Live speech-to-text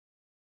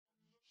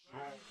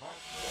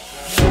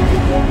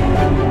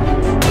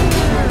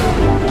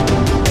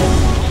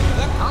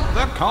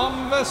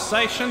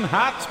Conversation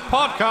Hat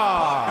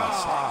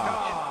Podcast.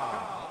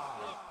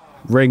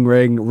 Ring,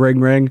 ring, ring,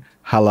 ring.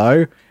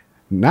 Hello?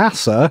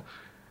 NASA?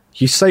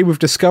 You say we've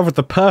discovered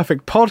the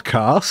perfect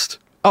podcast?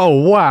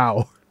 Oh,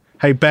 wow.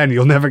 Hey, Ben,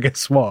 you'll never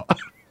guess what.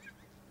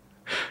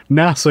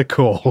 NASA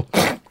call.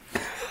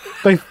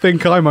 They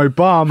think I'm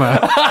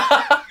Obama.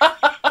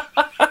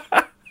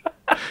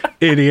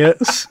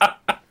 Idiots.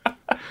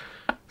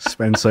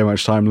 Spend so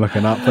much time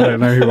looking up, they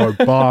don't know who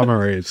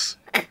Obama is.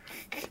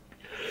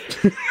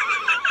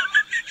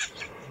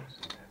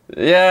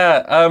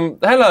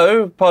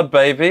 Hello, pod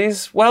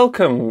babies.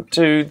 Welcome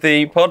to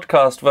the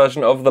podcast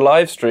version of the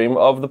live stream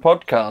of the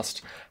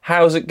podcast.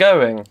 How's it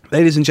going?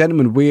 Ladies and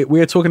gentlemen,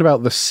 we are talking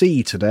about the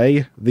sea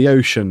today, the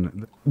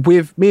ocean.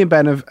 Me and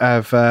Ben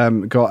have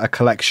got a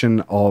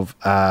collection of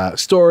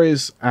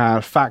stories,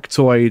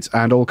 factoids,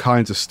 and all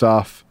kinds of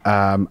stuff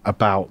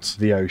about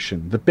the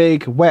ocean. The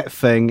big, wet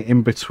thing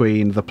in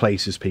between the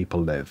places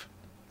people live.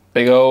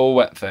 Big ol'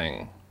 wet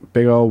thing.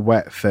 Big old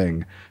wet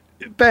thing.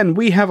 Ben,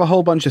 we have a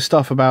whole bunch of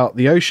stuff about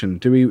the ocean.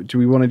 Do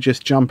we want to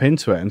just jump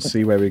into it and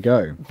see where we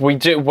go? We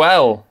do.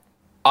 Well,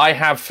 I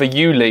have for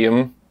you,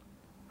 Liam.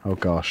 Oh,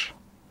 gosh.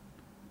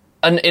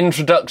 An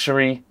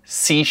introductory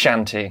sea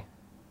shanty.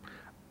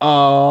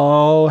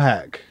 Oh,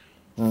 heck.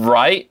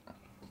 Right?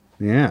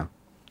 Yeah.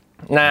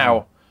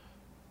 Now,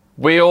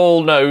 we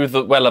all know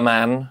that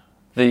Wellerman,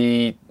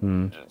 the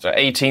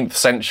 18th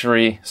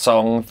century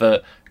song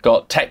that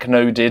got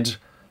technoded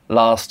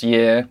last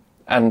year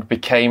and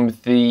became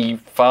the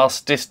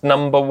fastest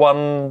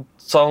 #1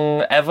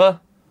 song ever.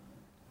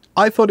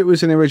 I thought it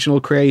was an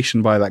original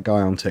creation by that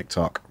guy on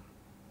TikTok.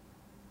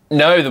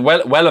 No, the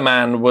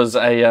Wellerman was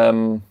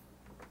an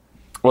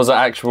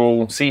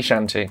actual sea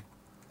shanty.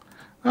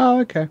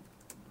 Oh, okay.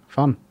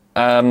 Fun.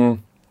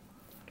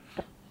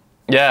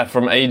 Yeah,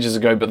 from ages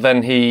ago. But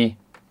then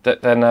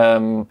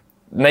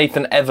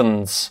Nathan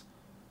Evans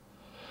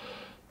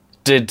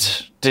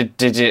did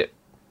it.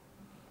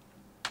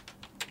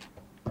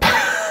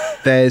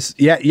 There's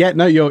you're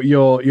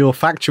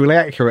factually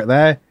accurate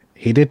there.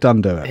 He did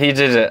undo it. He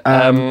did it.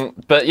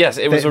 But yes,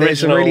 it was original.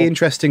 There's a really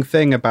interesting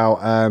thing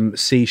about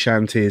sea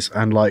shanties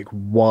and like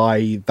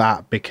why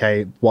that was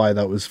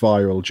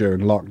viral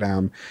during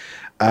lockdown.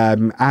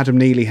 Adam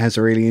Neely has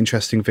a really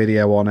interesting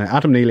video on it.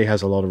 Adam Neely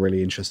has a lot of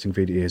really interesting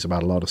videos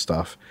about a lot of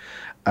stuff.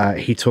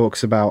 He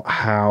talks about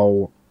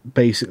how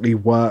basically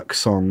work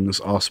songs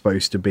are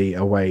supposed to be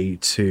a way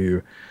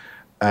to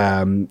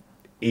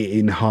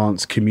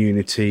enhance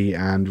community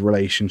and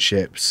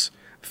relationships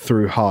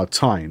through hard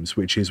times,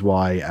 which is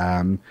why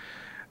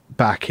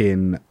back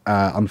in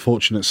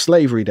unfortunate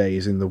slavery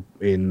days in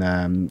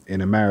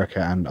America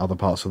and other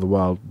parts of the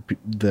world,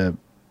 the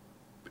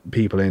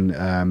people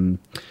in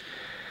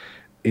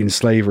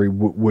slavery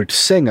would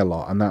sing a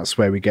lot, and that's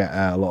where we get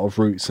a lot of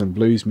roots and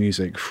blues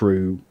music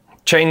through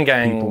chain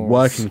gang, people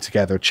working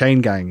together,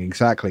 chain gang,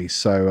 exactly.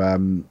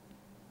 So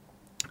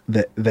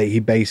he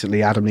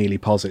basically, Adam Neely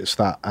posits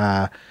that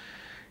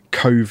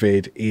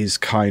COVID is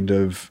kind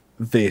of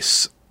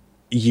this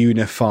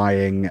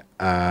unifying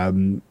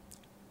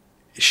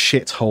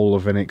shithole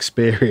of an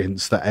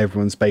experience that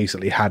everyone's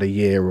basically had a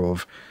year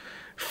of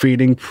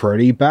feeling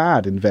pretty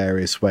bad in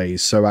various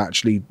ways. So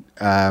actually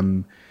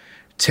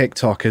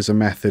TikTok as a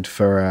method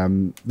for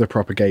the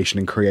propagation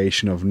and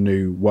creation of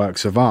new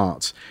works of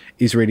art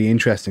is really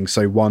interesting.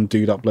 So one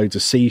dude uploads a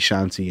sea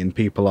shanty and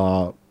people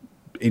are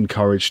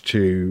encouraged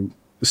to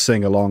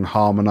sing along,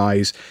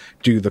 harmonize,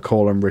 do the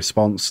call and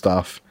response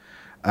stuff.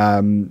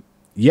 I think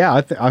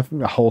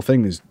the whole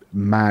thing is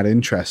mad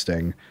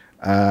interesting.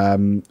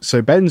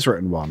 So Ben's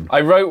written one.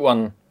 I wrote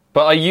one,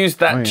 but I used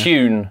that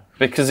tune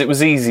because it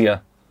was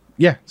easier.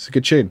 Yeah, it's a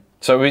good tune.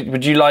 So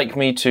would you like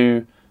me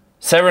to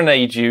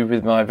serenade you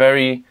with my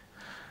very...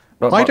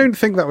 I don't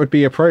think that would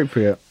be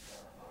appropriate.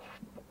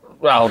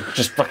 Well,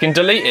 just fucking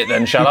delete it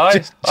then, shall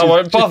I? I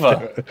won't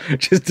bother.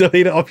 Just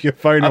delete it off your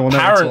phone and we'll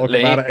never talk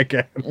about it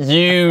again.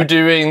 You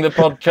doing the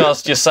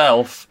podcast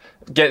yourself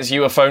gets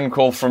you a phone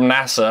call from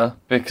NASA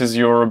because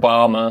you're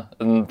Obama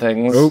and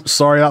things. Oh,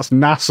 sorry, that's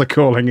NASA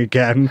calling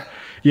again.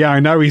 Yeah, I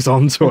know he's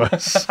on to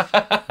us.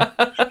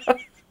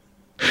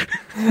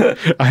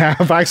 I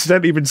have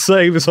accidentally been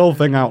saying this whole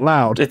thing out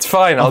loud. It's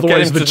fine, I'll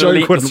get him to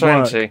delete the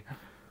shanty.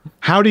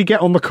 How do you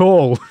get on the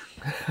call?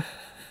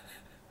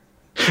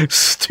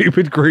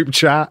 Stupid group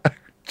chat.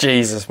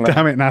 Jesus, man.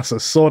 Damn it, NASA,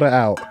 sort it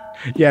out.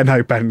 Yeah,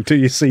 no, Ben, do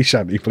your sea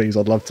shanty, please.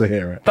 I'd love to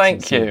hear it.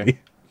 Thank you.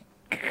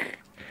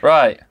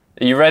 Right,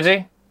 are you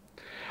ready?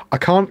 I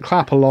can't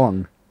clap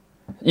along.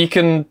 You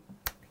can...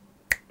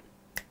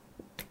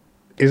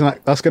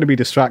 That's going to be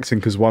distracting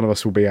because one of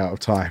us will be out of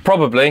time.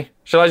 Probably.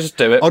 Shall I just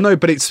do it? Oh, no,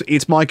 but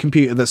it's my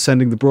computer that's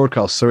sending the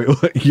broadcast, so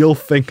you'll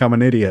think I'm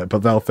an idiot, but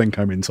they'll think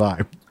I'm in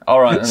time. All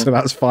right. So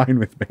that's fine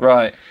with me.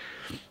 Right.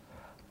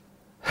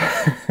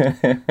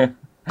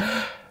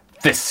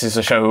 This is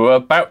a show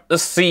about the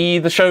sea.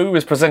 The show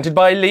is presented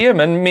by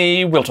Liam and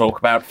me. We'll talk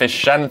about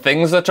fish and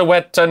things that are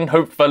wet, and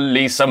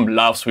hopefully some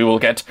laughs we will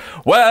get.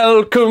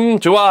 Welcome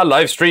to our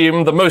live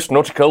stream, the most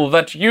nautical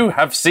that you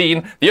have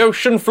seen. The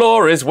ocean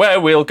floor is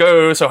where we'll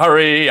go, so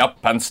hurry up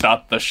and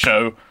start the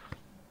show.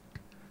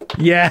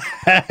 Yes,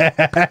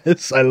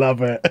 I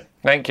love it.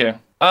 Thank you.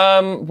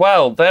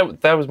 Well,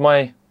 there was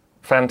my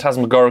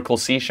phantasmagorical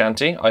sea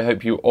shanty. I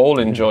hope you all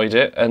enjoyed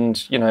it,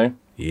 and,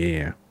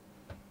 Yeah.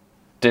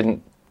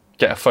 didn't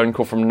get a phone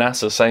call from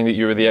NASA saying that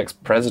you were the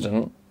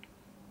ex-president.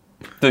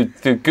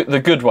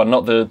 The good one,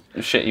 not the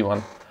shitty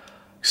one.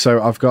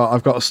 So I've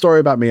got a story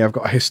about me. I've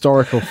got a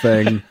historical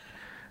thing,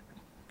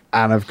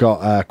 and I've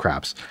got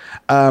crabs.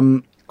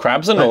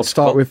 Crabs and Let's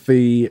start with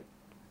the.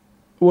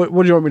 What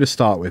do you want me to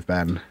start with,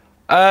 Ben?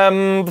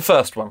 The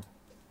first one.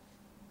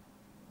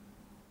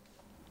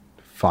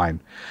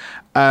 Fine.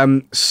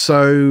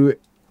 So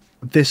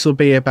this will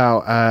be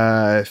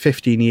about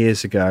 15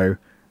 years ago.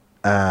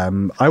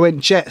 I went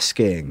jet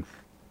skiing.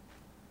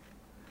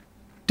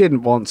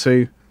 Didn't want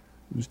to.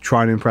 Was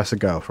trying to impress a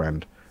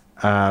girlfriend.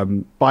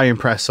 By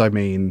impress, I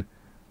mean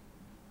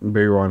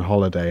we were on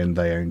holiday and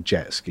they owned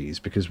jet skis,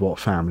 because what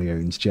family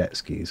owns jet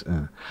skis?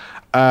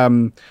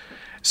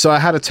 So I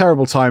had a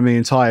terrible time the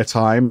entire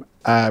time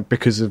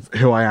because of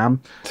who I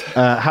am.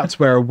 Had to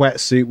wear a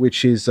wetsuit,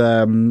 which is,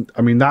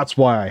 that's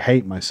why I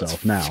hate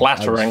myself now.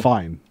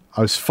 Flattering.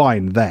 I was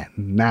fine then.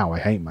 Now I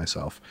hate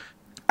myself.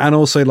 And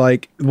also,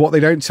 what they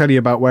don't tell you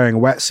about wearing a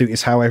wetsuit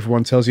is how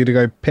everyone tells you to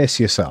go piss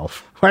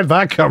yourself. Where'd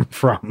that come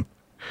from?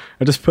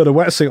 I just put a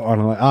wetsuit on.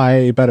 I'm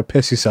like, you better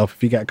piss yourself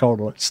if you get cold.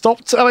 I'm like,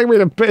 stop telling me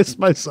to piss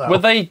myself. Were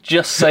they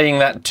just saying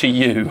that to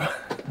you?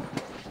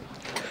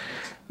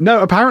 No,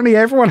 apparently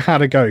everyone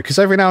had a go, because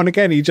every now and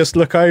again you just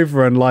look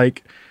over and,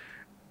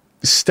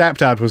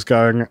 stepdad was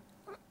going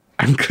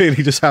and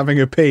clearly just having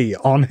a pee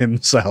on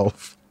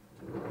himself.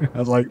 I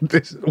was like,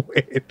 this is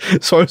weird.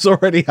 So I was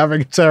already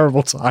having a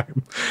terrible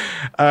time.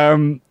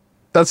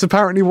 That's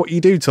apparently what you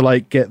do to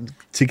get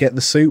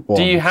the suit warm.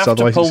 Do you have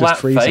to pull that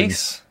freezing.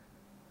 face?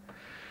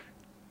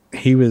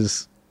 He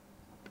was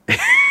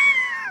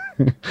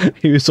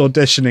he was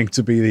auditioning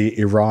to be the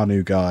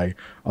Iranu guy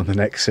on the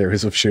next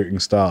series of Shooting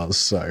Stars,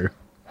 so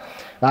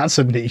that's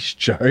a niche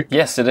joke.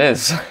 Yes, it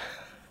is.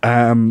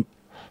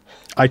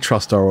 I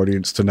trust our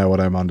audience to know what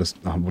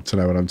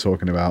I'm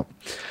talking about.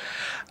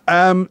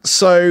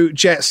 So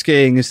jet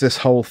skiing is this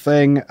whole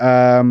thing,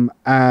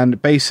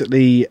 and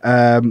basically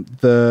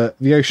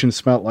the ocean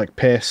smelt like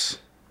piss.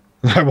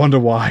 I wonder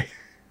why.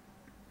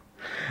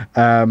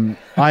 I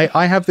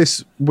have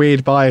this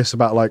weird bias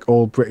about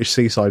all British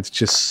seasides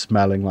just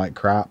smelling like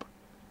crap.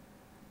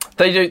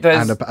 They do.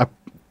 And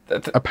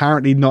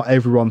apparently not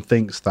everyone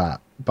thinks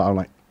that, but I'm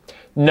like,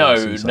 no.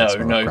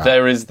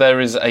 There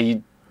is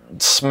a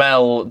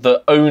smell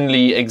that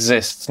only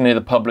exists near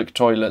the public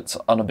toilets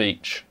on a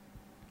beach.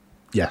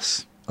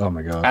 Yes. Oh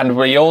my god. And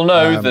we all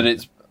know that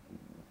it's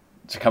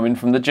coming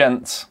from the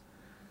gents.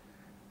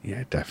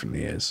 Yeah, it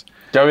definitely is.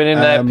 Going in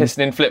there, pissing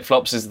in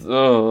flip-flops is...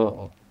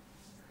 Ugh.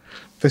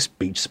 This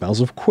beach smells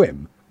of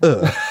Quim.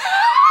 Ugh.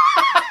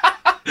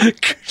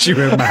 Could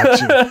you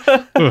imagine?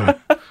 Ugh.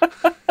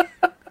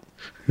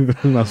 It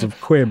smells of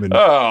Quim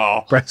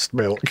and breast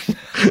milk.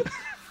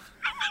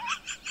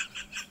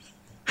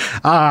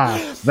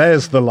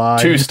 There's the line.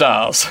 2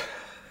 stars.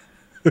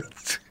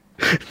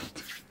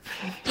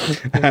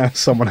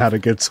 Someone had a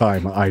good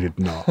time. I did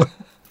not.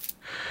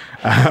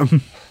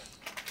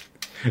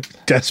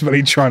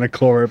 Desperately trying to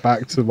claw it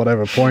back to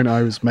whatever point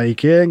I was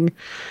making.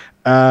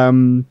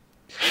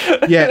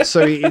 Yeah,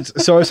 so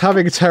I was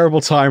having a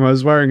terrible time. I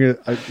was wearing it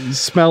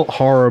smelled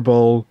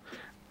horrible.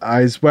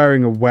 I was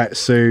wearing a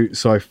wetsuit,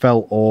 so I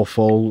felt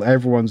awful.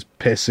 Everyone's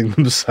pissing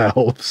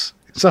themselves.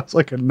 It sounds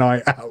like a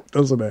night out,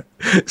 doesn't it?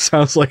 It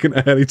sounds like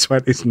an early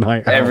 20s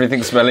night out.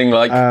 Everything smelling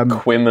like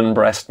Quim and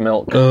breast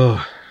milk.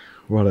 Oh,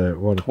 what a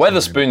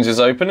Weatherspoons is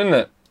open,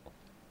 isn't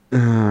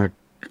it?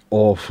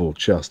 Awful,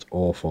 just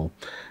awful.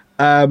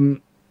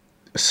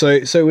 So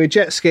we're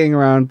jet skiing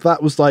around.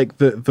 That was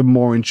the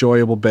more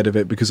enjoyable bit of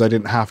it, because I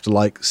didn't have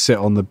to sit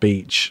on the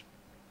beach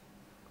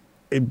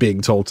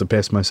being told to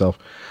piss myself.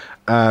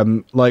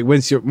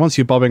 Once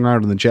you're bobbing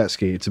around on the jet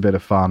ski, it's a bit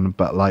of fun,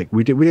 but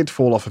we did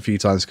fall off a few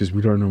times because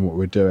we don't know what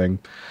we're doing.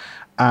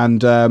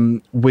 And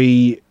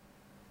we're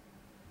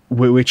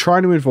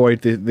trying to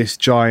avoid this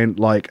giant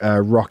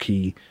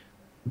rocky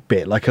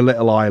bit, like a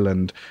little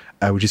island,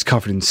 which is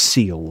covered in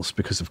seals,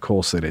 because of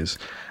course it is.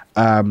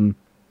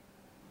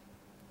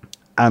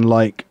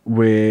 And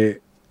we're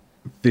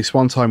this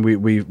one time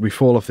we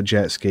fall off the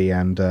jet ski,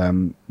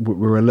 and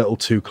we're a little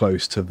too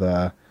close to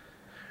the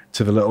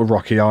little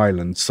rocky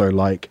island, so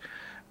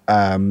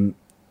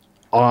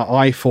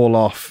I fall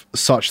off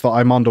such that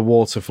I'm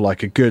underwater for a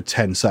good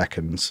 10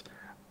 seconds,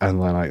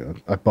 and then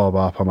I bob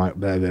up. I'm like,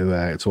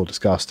 there, it's all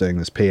disgusting,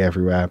 there's pee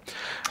everywhere.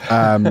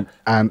 And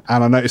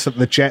I noticed that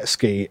the jet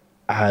ski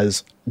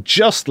has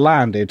just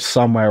landed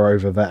somewhere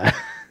over there.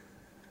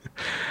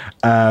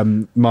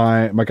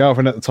 My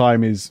girlfriend at the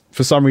time is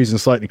for some reason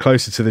slightly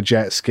closer to the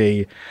jet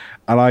ski,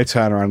 and I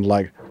turn around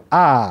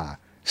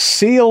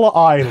Seal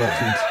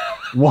Island.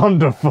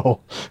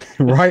 Wonderful.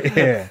 Right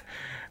here.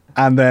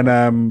 And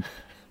then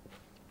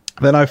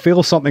I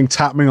feel something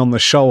tap me on the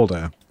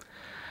shoulder.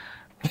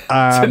 Is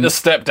it the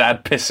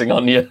stepdad pissing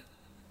on you?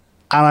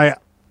 And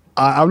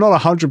I'm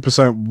not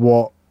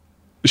 100%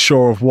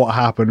 sure of what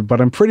happened, but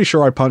I'm pretty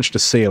sure I punched a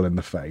seal in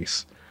the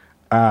face.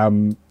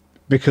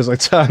 Because I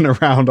turn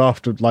around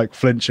after like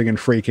flinching and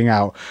freaking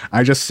out.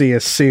 I just see a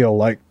seal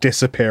like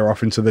disappear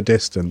off into the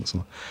distance.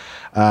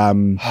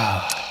 And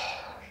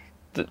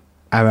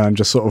then I'm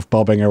just sort of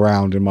bobbing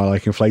around in my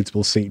like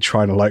inflatable seat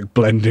trying to like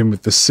blend in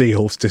with the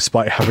seals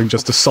despite having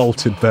just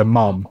assaulted their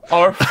mum.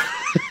 Arf.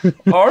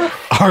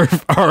 Arf.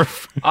 Arf,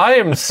 arf.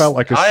 I felt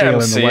like a seal in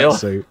the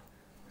wetsuit.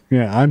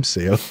 Yeah, I'm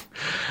Seal.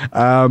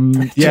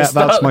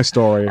 That's my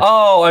story.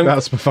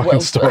 That's my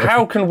fucking story.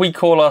 How can we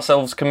call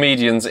ourselves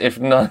comedians if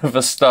none of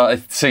us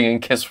started singing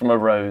 "Kiss from a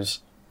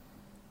Rose"?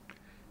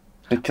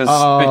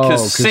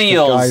 Because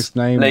seals, the guy's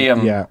name,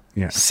 Liam.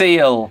 Yeah.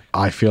 Seal.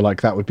 I feel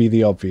like that would be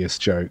the obvious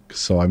joke,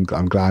 so I'm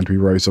glad we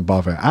rose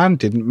above it and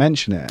didn't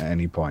mention it at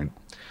any point.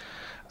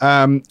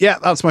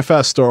 That's my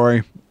first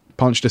story.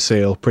 Punched a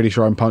seal. Pretty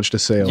sure I'm punched a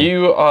seal.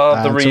 You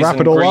are the reason to wrap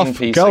it all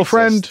Greenpeace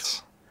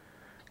off,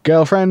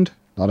 girlfriend.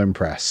 Not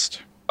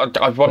impressed.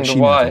 I wonder she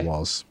why. Never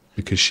was,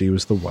 because she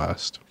was the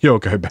worst. You'll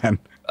go, Ben.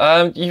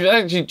 You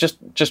actually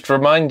just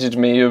reminded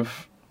me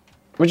of.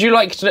 Would you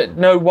like to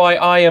know why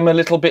I am a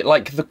little bit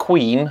like the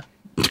Queen?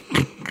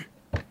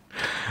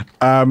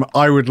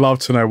 I would love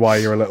to know why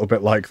you're a little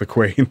bit like the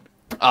Queen.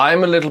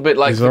 I'm a little bit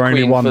like the Queen. Is there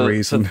only one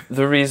reason? For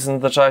the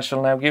reason that I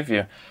shall now give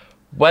you.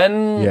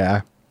 When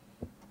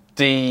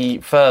the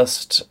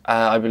first,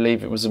 I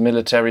believe it was a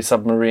military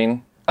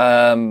submarine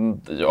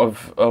of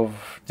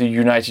the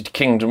United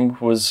Kingdom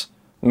was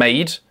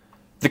made,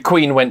 the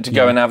Queen went to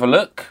go and have a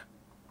look.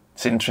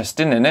 It's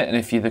interesting, isn't it? And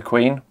if you're the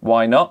Queen,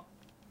 why not?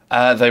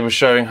 They were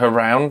showing her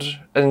round,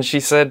 and she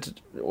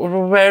said,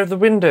 well, where are the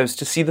windows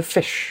to see the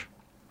fish?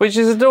 Which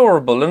is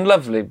adorable and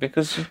lovely,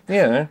 because,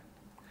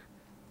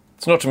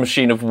 it's not a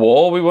machine of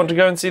war. We want to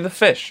go and see the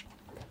fish.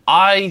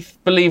 I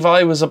believe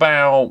I was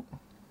about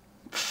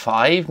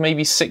 5,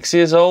 maybe 6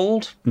 years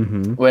old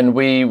when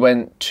we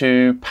went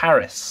to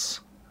Paris.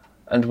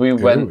 And we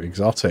went...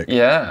 exotic.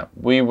 Yeah,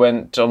 we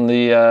went on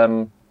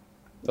the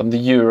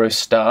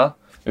Eurostar.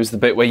 It was the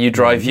bit where you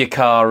drive your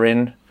car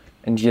in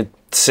and you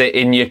sit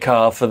in your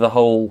car for the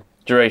whole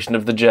duration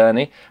of the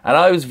journey. And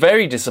I was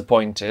very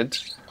disappointed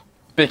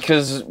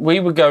because we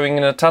were going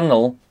in a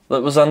tunnel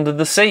that was under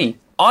the sea.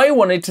 I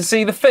wanted to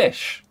see the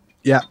fish.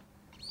 Yeah,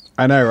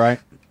 I know, right?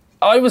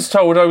 I was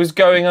told I was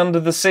going under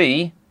the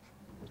sea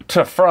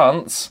to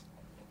France.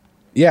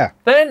 Yeah.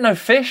 There ain't no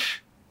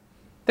fish.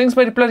 Thing's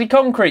made of bloody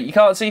concrete. You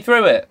can't see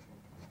through it.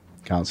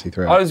 Can't see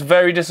through it. I was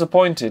very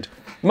disappointed.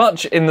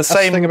 Much in the That's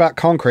the thing about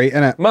concrete,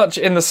 isn't it? Much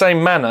in the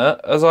same manner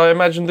as I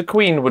imagined the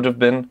Queen would have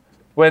been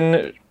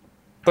when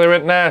they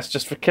went it's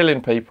just for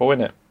killing people,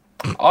 innit?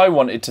 I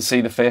wanted to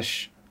see the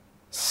fish.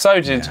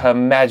 So did Her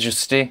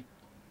Majesty.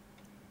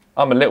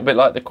 I'm a little bit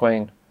like the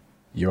Queen.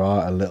 You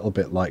are a little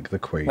bit like the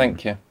Queen.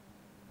 Thank you.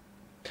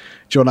 Do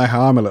you want to know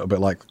how I'm a little bit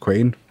like the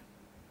Queen?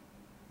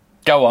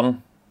 Go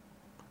on.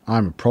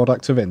 I'm a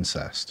product of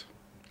incest.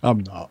 I'm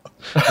not.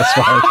 That's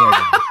why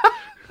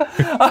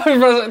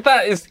I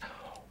That is...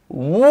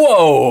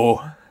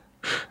 Whoa!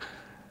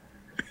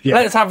 Yeah.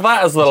 Let's have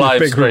that as the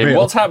live stream. Reveal.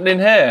 What's happening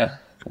here?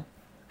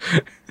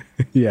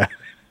 Yeah.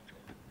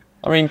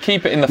 I mean,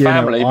 keep it in the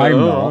family. I'm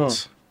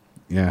not.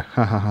 Yeah.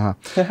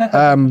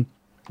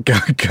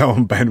 Go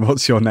on, Ben.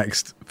 What's your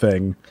next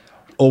thing?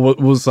 Or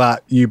was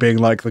that you being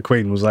like the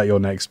Queen? Was that your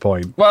next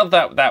point? Well,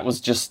 that was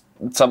just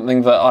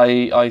something that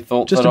I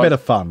thought. Just a bit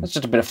of fun. It's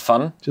just a bit of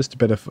fun. Just a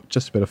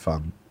bit of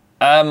fun.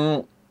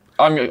 I'm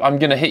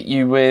going to hit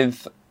you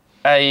with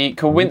a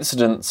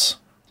coincidence.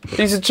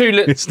 These are two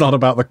little... It's not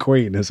about the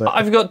Queen, is it?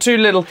 I've got two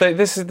little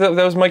things. There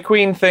was my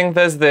Queen thing,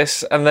 there's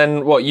this, and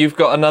then what, you've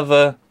got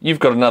another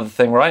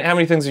thing, right? How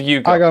many things have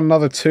you got? I got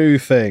another 2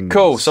 things.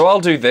 Cool, so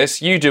I'll do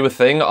this, you do a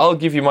thing, I'll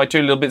give you my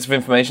 2 little bits of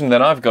information,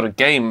 then I've got a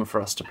game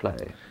for us to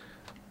play.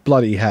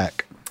 Bloody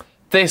heck.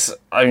 This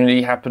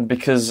only happened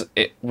because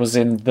it was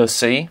in the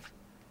sea.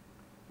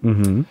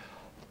 Mm-hmm.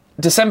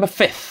 December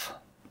 5th.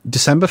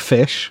 December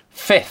fish?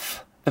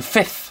 5th. The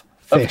 5th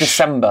of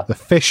December. The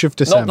fish of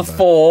December. Not the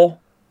 4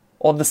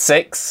 or the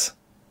 6,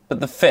 but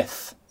the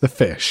 5th. The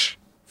fish.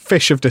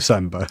 Fish of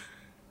December.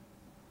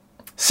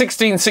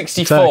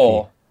 1664.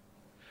 Turkey.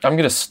 I'm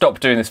going to stop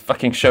doing this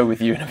fucking show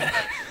with you in a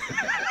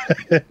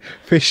minute.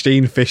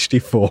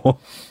 1554.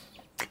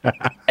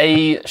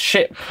 A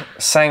ship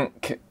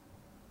sank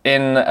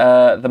in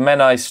the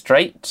Menai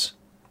Strait,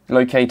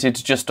 located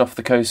just off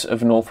the coast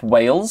of North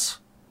Wales.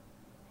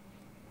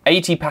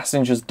 80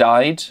 passengers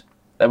died.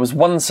 There was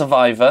 1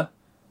 survivor.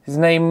 His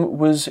name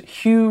was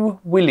Hugh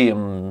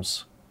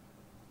Williams.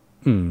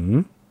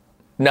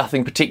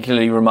 Nothing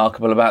particularly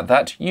remarkable about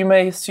that. You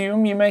may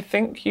assume, you may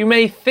think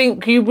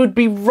you would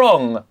be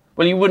wrong.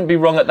 Well, you wouldn't be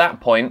wrong at that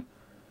point.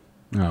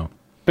 No.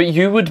 But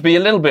you would be a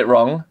little bit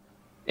wrong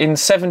in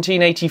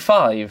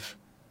 1785.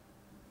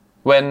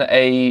 when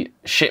a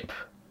ship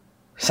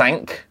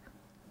sank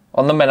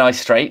on the Menai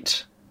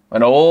Strait,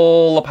 when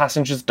all the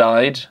passengers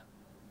died,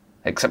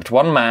 except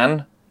one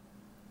man,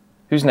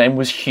 whose name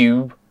was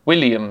Hugh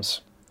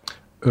Williams.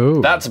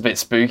 Ooh. That's a bit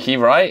spooky,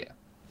 right?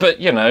 But,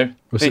 you know...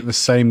 Was it the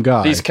same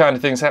guy? These kind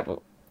of things happen.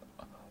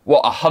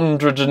 What,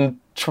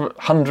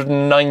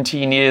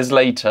 119 years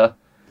later?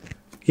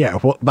 Yeah,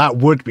 well, that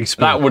would be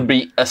spooky. That would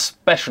be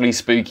especially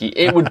spooky.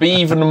 It would be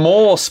even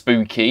more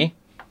spooky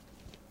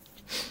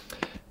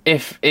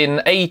if in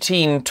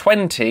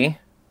 1820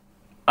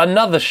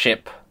 another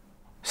ship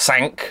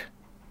sank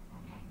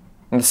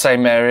in the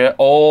same area,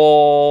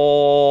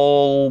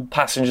 all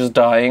passengers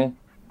dying,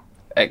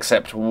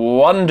 except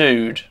one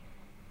dude,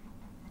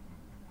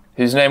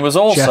 whose name was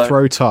also...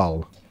 Jethro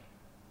Tull.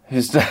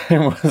 His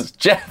name was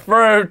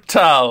Jethro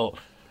Tull.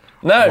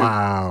 No.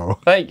 Wow.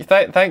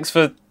 Thanks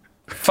for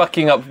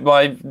fucking up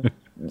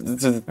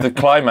the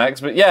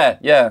climax, but yeah.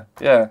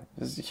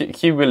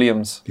 Hugh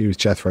Williams. He was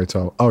Jethro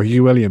Tull. Oh,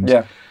 Hugh Williams.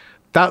 Yeah.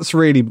 That's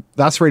really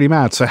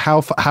mad. So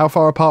how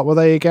far apart were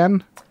they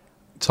again,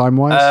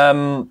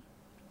 time-wise?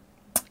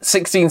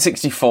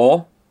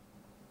 1664,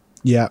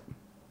 Yeah.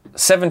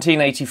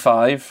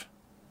 1785,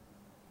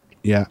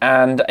 Yeah.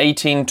 and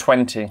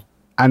 1820.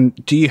 And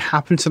do you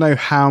happen to know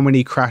how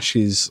many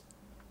crashes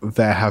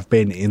there have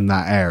been in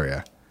that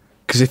area?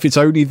 Because if it's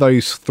only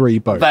those 3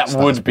 boats, That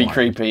would be wild.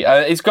 creepy.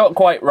 It's got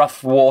quite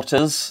rough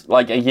waters,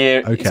 like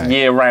it's a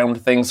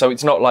year-round thing, so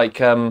it's not like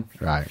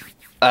Right.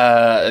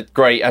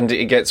 great, and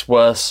it gets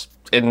worse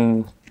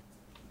in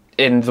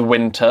the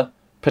winter,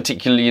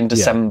 particularly in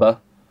December.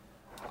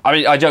 I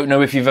mean, I don't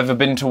know if you've ever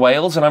been to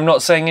Wales, and I'm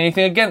not saying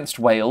anything against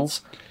Wales,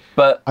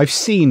 but I've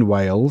seen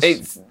Wales.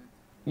 it's,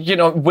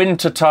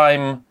 winter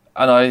time,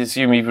 and I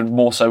assume even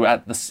more so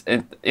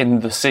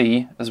in the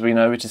sea, as we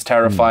know, it is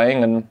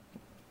terrifying and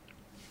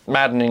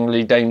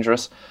maddeningly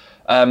dangerous.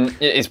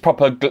 It's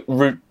proper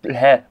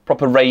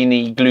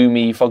rainy,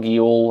 gloomy, foggy,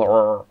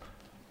 all.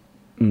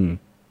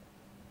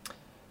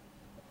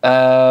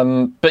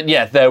 But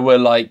yeah, there were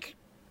like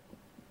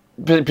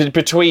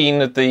between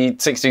the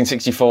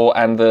 1664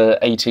 and the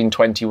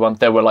 1821,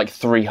 there were like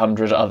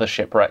 300 other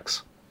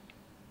shipwrecks.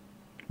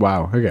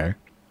 Wow. Okay.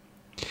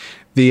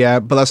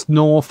 But that's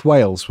North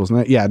Wales,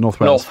 wasn't it? Yeah, North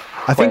Wales.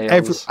 I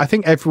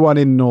think everyone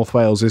in North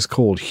Wales is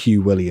called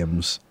Hugh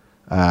Williams.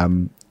 I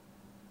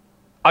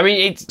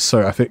mean, it's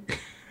So I think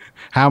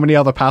how many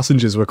other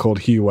passengers were called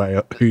Hugh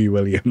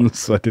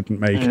Williams? I didn't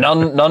make it.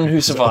 none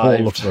who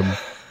survived. All of them.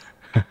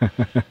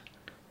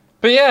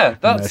 But yeah,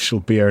 And there that's shall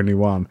be only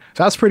one.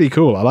 That's pretty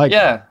cool. I like.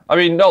 yeah. I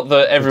mean, not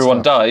that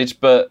everyone died,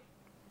 but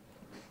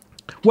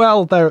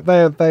Well,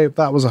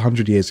 that was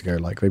 100 years ago.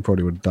 Like they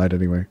probably would have died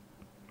anyway.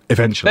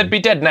 Eventually, they'd be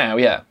dead now.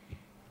 Yeah,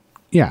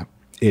 yeah,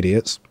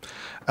 idiots.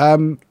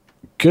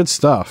 Good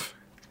stuff.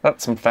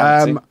 that's some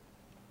fancy.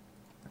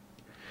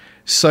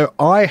 So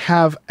I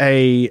have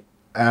a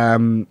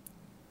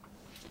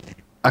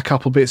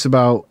couple bits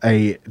about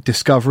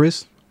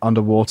discoveries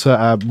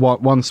underwater.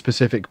 One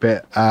specific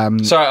bit.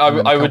 Sorry,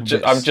 I would.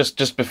 I'm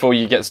just before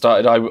you get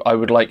started. I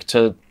would like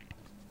to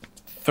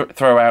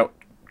throw out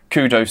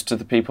kudos to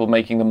the people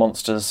making the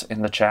monsters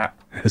in the chat.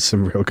 There's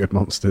some real good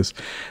monsters.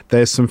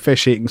 There's some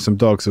fish eating some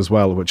dogs as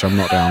well, which I'm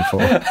not down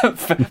for.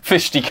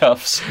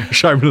 Fisticuffs.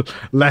 Which I'm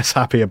less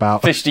happy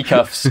about.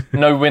 Fisticuffs.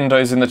 No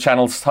windows in the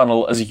Channel's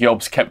tunnel as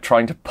Yobs kept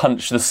trying to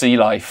punch the sea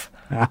life.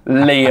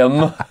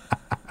 Liam.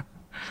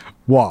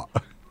 What?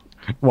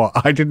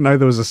 I didn't know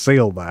there was a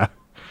seal there.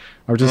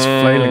 I was just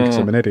flailing because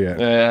I'm an idiot.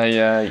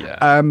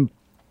 Yeah.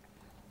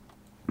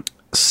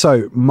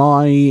 So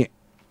my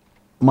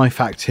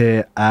fact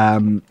here,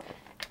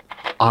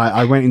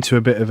 I went into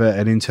a bit of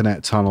an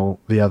internet tunnel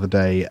the other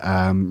day,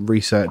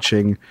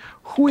 researching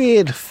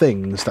weird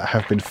things that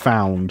have been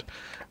found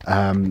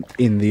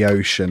in the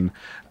ocean.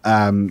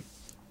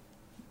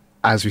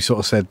 As we sort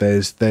of said,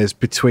 there's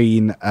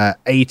between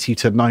 80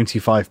 to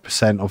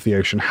 95% of the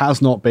ocean has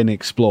not been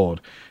explored.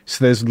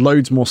 So there's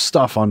loads more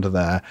stuff under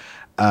there.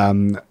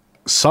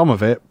 Some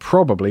of it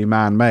probably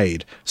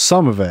man-made.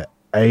 Some of it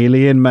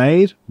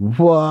alien-made.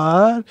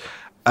 What?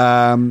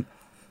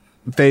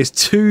 There's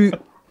two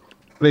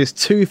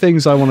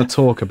things I want to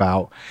talk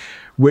about,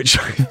 which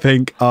I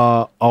think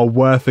are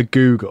worth a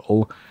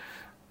Google,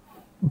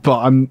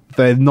 but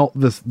they're not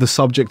the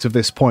subject of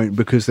this point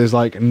because there's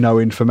like no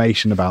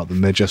information about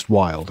them. They're just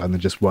wild and they're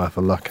just worth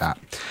a look at.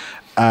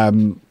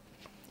 And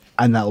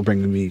that'll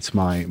bring me to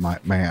my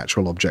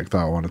actual object that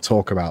I want to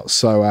talk about.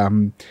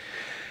 So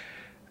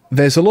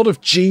there's a lot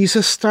of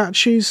Jesus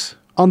statues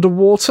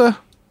underwater,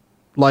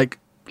 like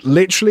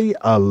literally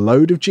a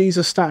load of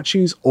Jesus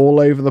statues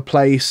all over the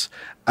place.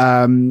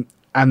 And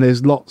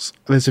there's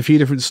a few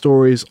different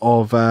stories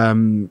of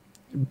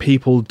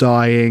people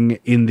dying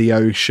in the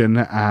ocean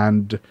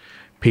and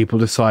people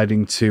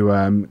deciding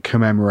to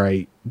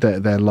commemorate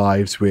their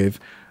lives with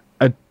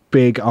a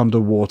big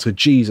underwater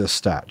Jesus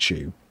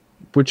statue,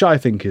 which I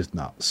think is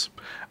nuts.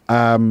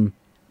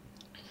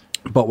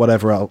 But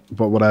whatever.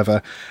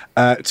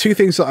 Two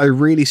things that I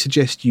really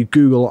suggest you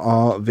Google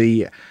are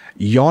the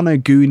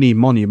Yonaguni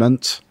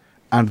Monument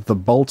and the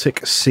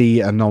Baltic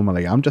Sea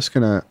anomaly. I'm just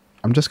gonna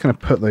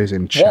put those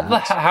in chat. I'm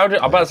about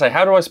to say,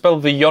 how do I spell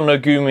the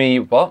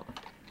Yonaguni what?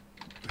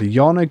 The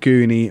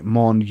Yonaguni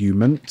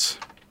Monument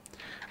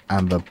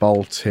and the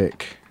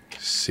Baltic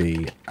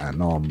Sea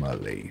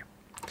anomaly.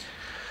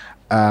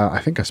 I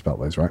think I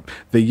spelled those right.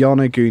 The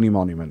Yonaguni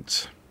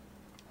Monument.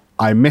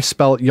 I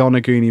misspelled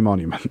Yonaguni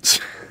Monument.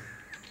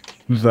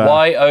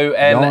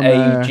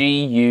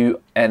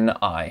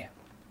 Yonaguni.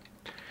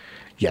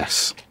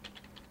 Yes.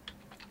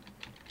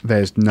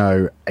 There's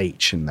no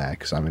H in there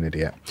because I'm an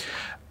idiot.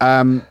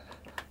 So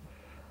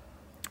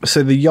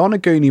the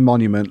Yonaguni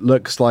Monument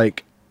looks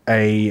like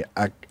a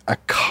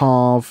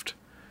carved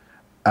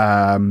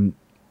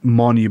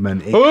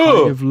monument. It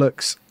kind of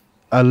looks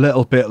a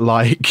little bit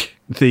like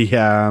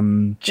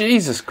the...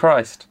 Jesus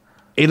Christ.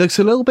 It looks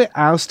a little bit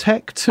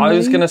Aztec to me. I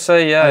was going to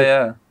say,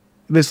 yeah.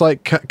 There's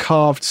like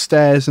carved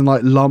stairs and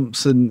like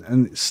lumps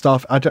and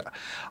stuff. I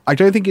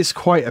don't think it's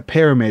quite a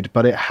pyramid,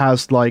 but it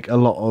has like a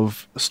lot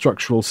of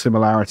structural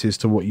similarities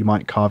to what you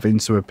might carve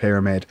into a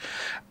pyramid.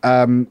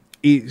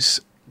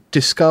 It's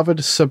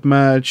discovered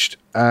submerged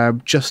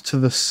just to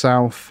the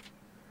south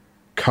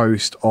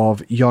coast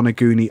of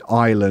Yonaguni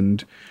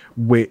Island,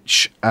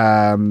 which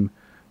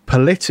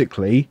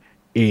politically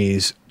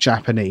is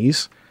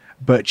Japanese,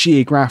 but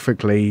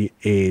geographically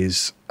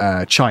is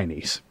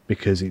Chinese,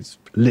 because it's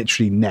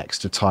literally next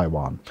to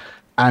Taiwan.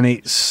 And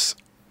it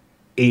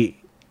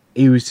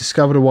was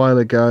discovered a while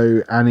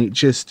ago, and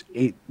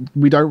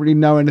we don't really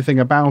know anything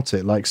about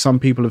it. Like, some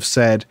people have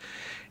said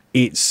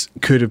it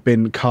could have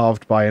been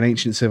carved by an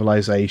ancient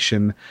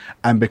civilization,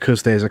 and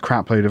because there's a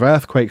crap load of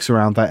earthquakes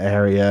around that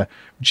area,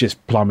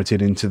 just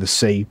plummeted into the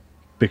sea,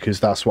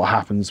 because that's what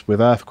happens with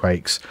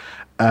earthquakes.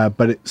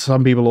 But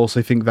some people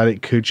also think that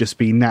it could just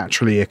be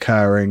naturally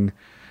occurring,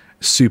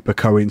 super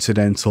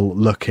coincidental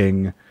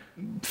looking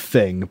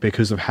thing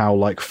because of how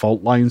like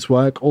fault lines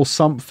work or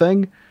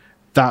something.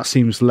 That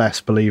seems less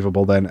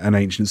believable than an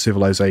ancient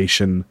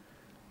civilization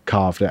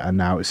carved it and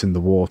now it's in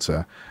the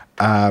water.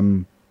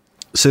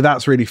 So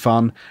that's really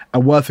fun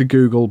and worth a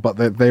Google,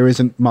 but there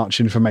isn't much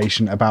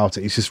information about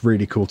it. It's just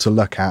really cool to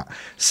look at.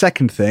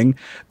 Second thing,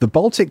 the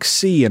Baltic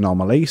Sea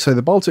anomaly. So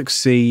the Baltic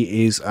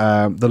Sea is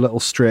the little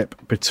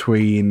strip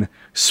between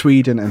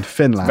Sweden and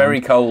Finland.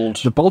 Very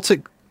cold.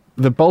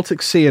 The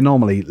Baltic Sea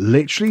anomaly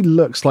literally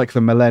looks like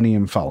the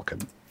Millennium Falcon,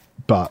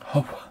 but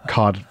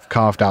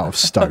carved out of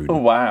stone.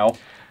 Wow.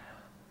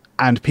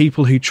 And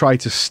people who try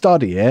to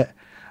study it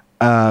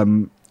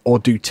or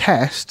do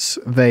tests,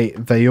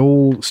 they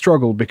all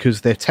struggle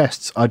because their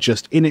tests are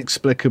just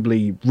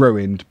inexplicably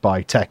ruined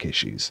by tech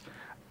issues.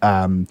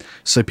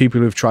 So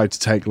people who've tried to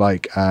take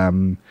like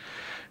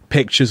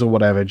pictures or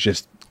whatever,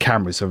 just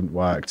cameras haven't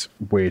worked,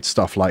 weird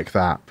stuff like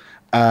that.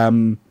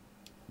 And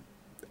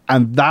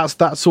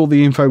that's all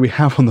the info we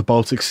have on the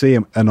Baltic Sea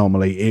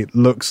anomaly. It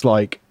looks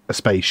like a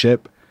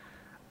spaceship.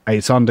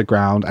 It's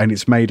underground and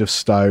it's made of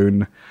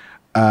stone.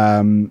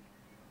 And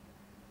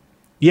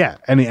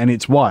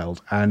it's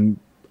wild. And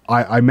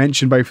I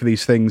mention both of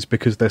these things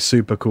because they're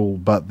super cool,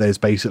 but there's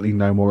basically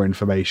no more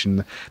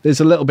information.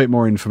 There's a little bit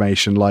more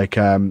information, like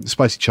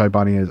Spicy Chai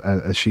Bunny,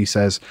 as she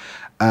says.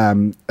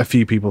 A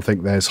few people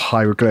think there's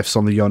hieroglyphs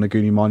on the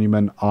Yonaguni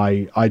Monument.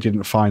 I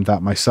didn't find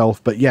that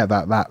myself, but yeah,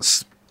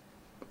 that's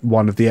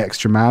one of the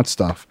extra mad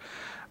stuff.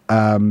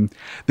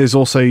 There's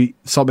also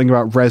something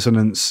about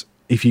resonance.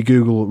 If you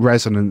Google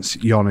resonance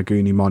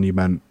Yonaguni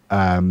Monument,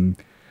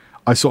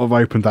 I sort of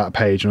opened that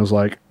page and I was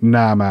like,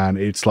 nah, man,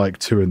 it's like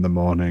 2 a.m.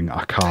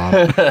 I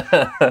can't.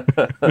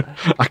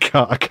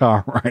 I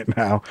can't right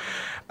now.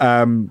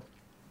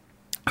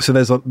 So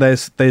there's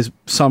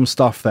some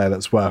stuff there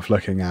that's worth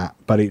looking at,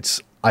 but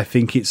I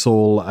think it's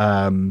all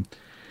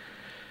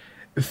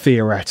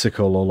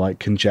theoretical or like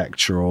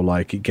conjectural.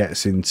 Like, it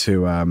gets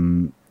into I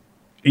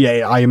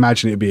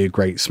imagine it'd be a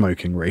great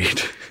smoking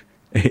read.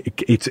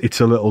 It's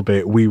a little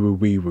bit wee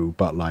woo,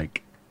 but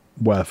like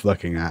worth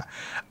looking at.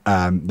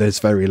 There's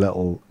very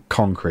little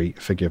concrete,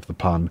 forgive the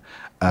pun,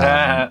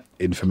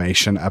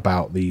 information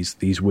about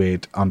these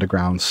weird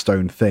underground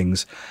stone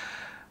things.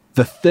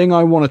 The thing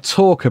I want to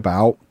talk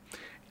about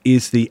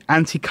is the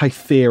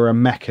Antikythera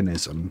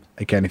mechanism.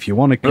 Again, if you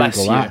want to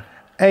Google that,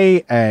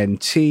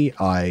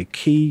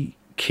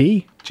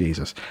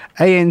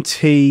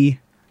 Antikythera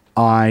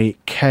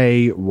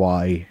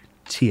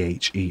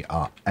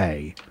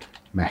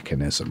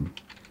mechanism.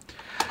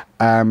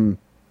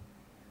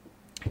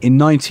 In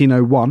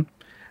 1901,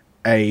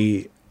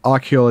 a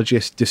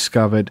archaeologist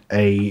discovered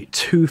a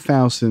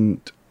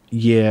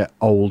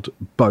 2,000-year-old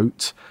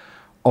boat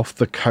off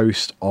the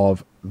coast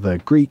of the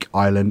Greek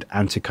island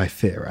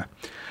Antikythera,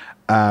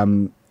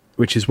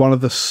 which is one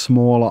of the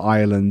smaller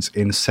islands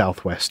in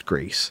southwest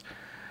Greece.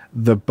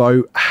 The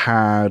boat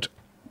had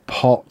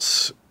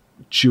pots,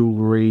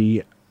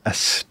 jewelry, a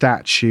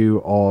statue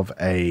of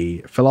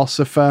a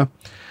philosopher,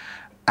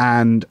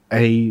 and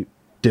a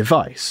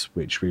device,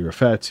 which we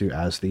refer to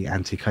as the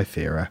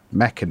Antikythera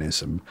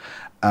mechanism.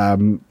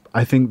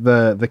 I think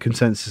the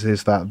consensus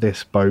is that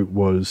this boat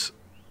was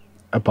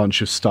a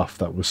bunch of stuff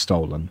that was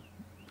stolen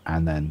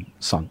and then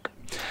sunk.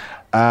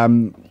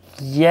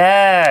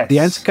 Yes. The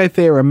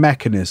Antikythera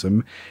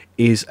mechanism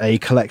is a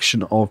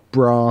collection of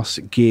brass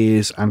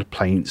gears and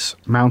plates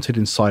mounted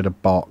inside a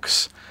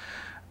box.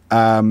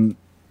 And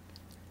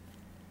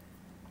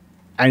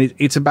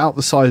it's about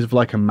the size of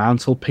like a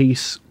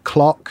mantelpiece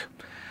clock.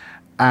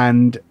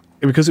 And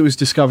because it was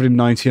discovered in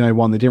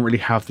 1901, they didn't really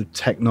have the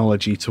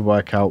technology to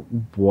work out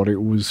what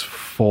it was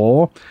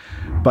for.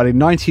 But in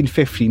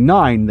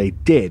 1959, they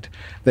did.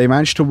 They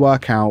managed to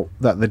work out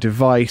that the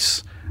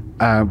device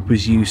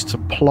was used to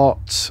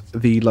plot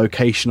the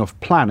location of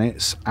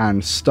planets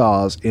and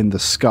stars in the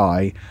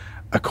sky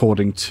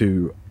according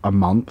to a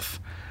month.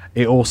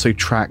 It also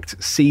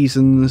tracked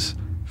seasons,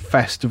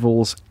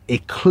 festivals,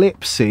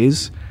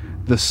 eclipses,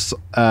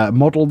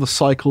 modeled the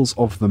cycles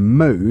of the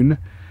moon,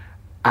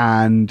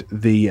 and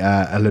the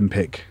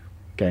Olympic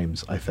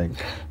Games, I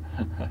think.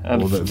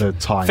 Or the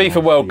time.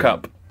 FIFA World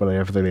Cup.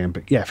 Whatever the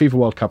Olympic. Yeah, FIFA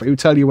World Cup. It would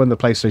tell you when the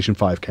PlayStation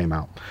 5 came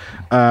out.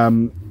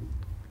 And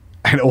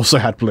it also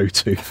had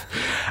Bluetooth.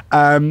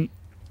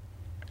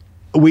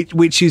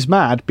 Which is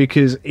mad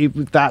because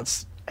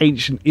that's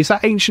ancient. Is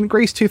that ancient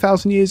Greece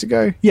 2,000 years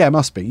ago? Yeah, it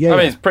must be. Yeah, I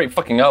mean, it's pretty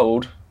fucking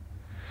old.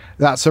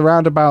 That's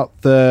around about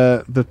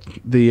the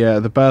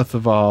birth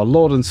of our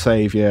Lord and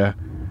Savior,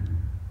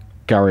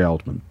 Gary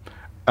Oldman.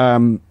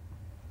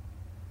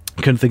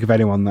 Couldn't think of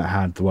anyone that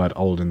had the word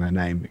old in their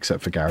name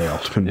except for Gary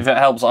Oldman. If it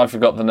helps, I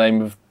forgot the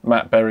name of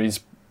Matt Berry's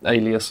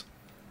alias.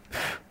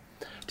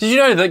 Did you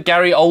know that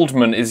Gary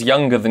Oldman is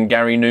younger than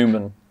Gary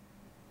Newman?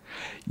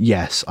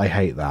 Yes, I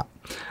hate that.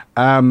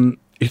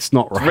 It's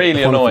not right. It's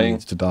really One of them annoying.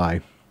 needs to die.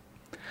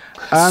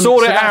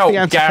 Sort it that's out,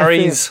 the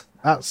Garys.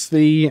 That's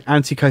the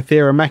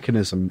Antikythera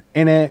mechanism.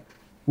 In it,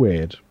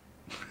 weird.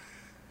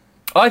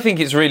 I think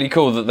it's really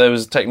cool that there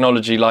was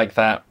technology like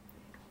that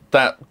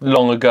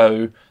long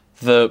ago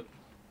that...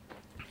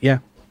 Yeah.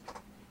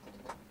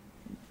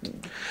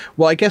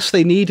 Well, I guess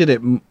they needed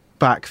it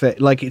back then.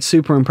 Like, it's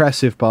super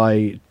impressive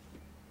by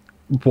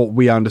what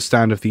we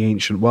understand of the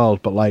ancient world,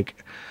 but,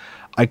 like,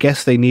 I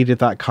guess they needed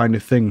that kind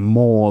of thing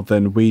more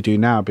than we do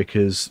now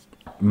because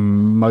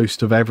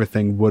most of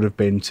everything would have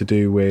been to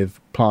do with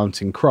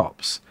planting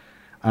crops.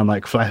 And,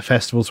 like,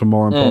 festivals were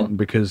more important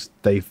because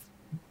they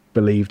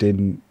believed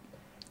in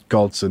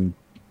gods and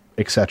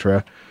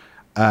etc.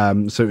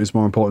 So it was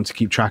more important to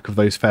keep track of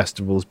those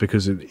festivals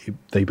because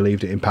they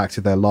believed it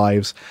impacted their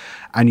lives,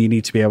 and you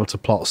need to be able to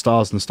plot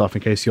stars and stuff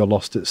in case you're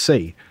lost at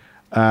sea.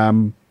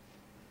 But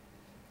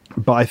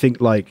I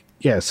think, like,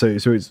 yeah, so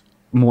it's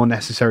more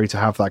necessary to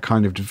have that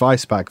kind of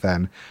device back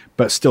then,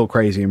 but still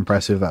crazy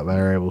impressive that they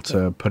were able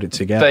to put it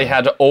together. They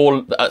had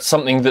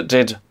something that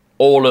did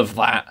all of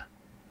that,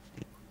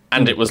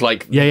 and it was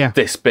like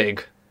this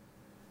big.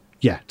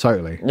 Yeah,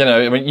 totally. You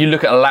know, I mean, you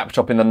look at a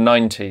laptop in the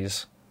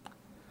 90s.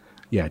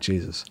 Yeah,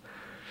 Jesus.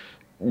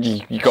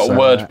 You got a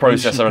word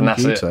processor and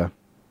that's it.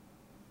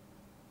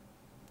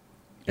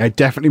 Yeah,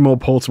 definitely more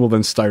portable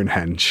than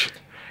Stonehenge.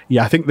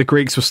 Yeah, I think the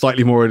Greeks were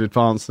slightly more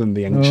advanced than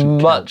the ancient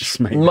Celts,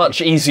 maybe.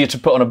 Much easier to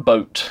put on a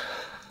boat.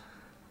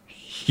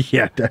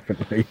 Yeah,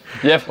 definitely.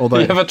 You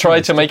ever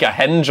tried to make a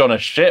henge on a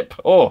ship?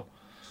 Oh.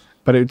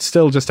 But it would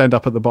still just end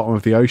up at the bottom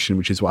of the ocean,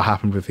 which is what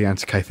happened with the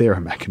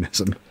Antikythera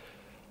mechanism.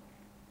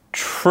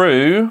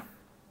 True.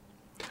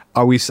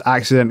 Oh, we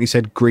accidentally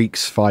said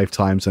Greeks 5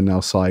 times and now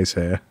Si's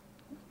here.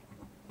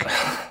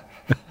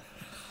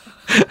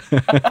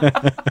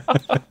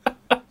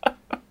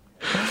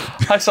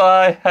 Hi,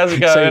 Si. How's it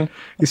going?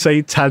 You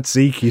say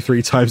Tadziki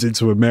 3 times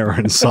into a mirror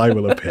and Si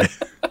will appear.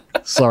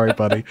 Sorry,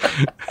 buddy.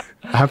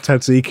 I have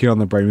Tadziki on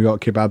the brain. We got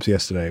kebabs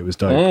yesterday. It was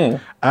dope.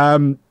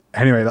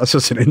 Anyway, that's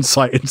just an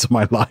insight into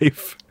my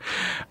life.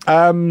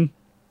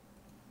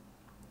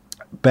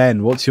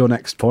 Ben, what's your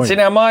next point? See,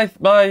 now my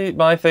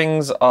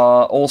things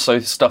are also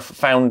stuff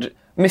found,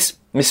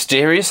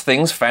 mysterious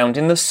things found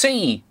in the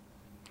sea.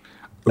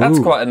 That's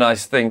quite a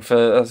nice thing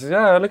for us.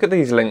 Yeah, look at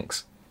these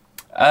links.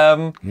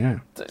 Yeah.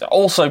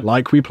 Also,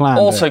 like we planned.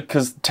 Also,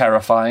 because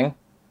terrifying.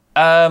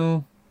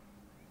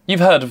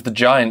 You've heard of the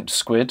giant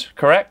squid,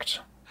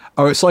 correct?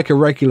 Oh, it's like a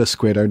regular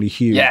squid, only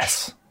huge.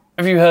 Yes.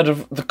 Have you heard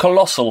of the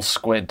colossal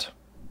squid?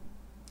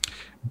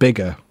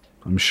 Bigger,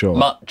 I'm sure.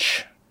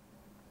 Much.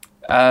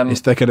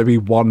 Is there going to be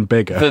one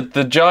bigger?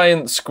 The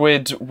giant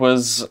squid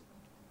was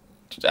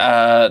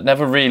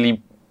never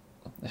really,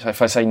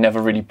 if I say never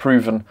really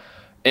proven,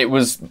 it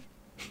was,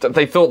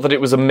 they thought that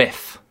it was a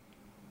myth.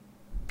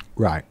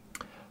 Right.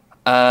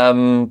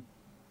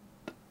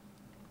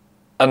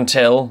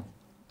 Until,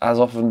 as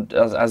often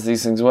as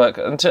these things work,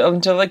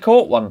 until they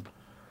caught one.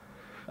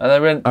 And they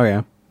went, oh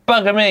yeah,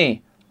 bugger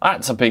me,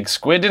 that's a big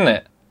squid, isn't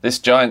it? This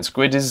giant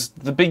squid is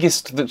the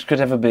biggest that could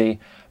ever be.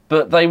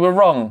 But they were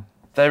wrong.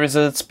 There is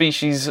a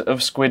species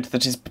of squid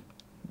that is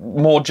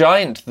more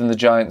giant than the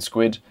giant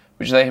squid,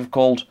 which they have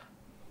called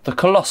the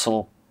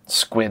colossal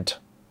squid.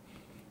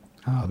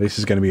 Oh, this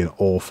is going to be an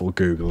awful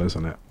Google,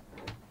 isn't it?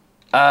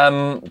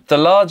 The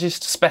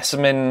largest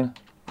specimen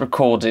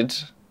recorded,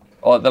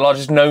 or the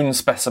largest known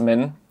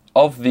specimen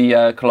of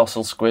the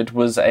colossal squid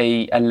was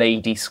a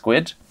lady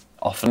squid.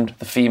 Often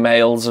the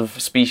females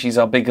of species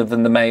are bigger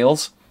than the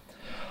males.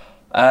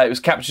 It was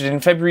captured in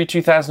February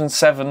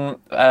 2007,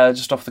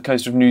 just off the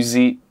coast of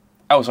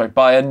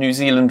by a New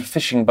Zealand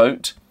fishing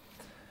boat,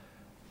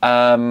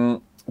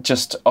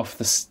 just off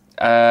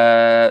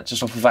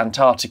of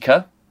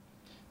Antarctica.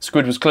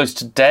 Squid was close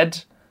to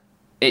dead.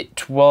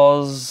 It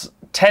was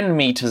 10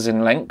 metres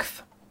in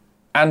length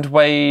and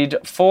weighed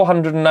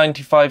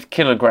 495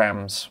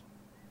 kilograms,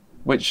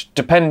 which,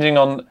 depending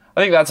on...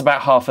 I think that's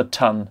about half a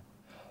ton.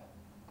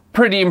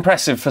 Pretty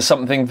impressive for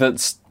something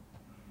that's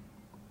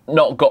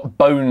not got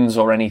bones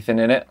or anything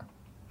in it.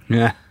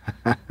 Yeah.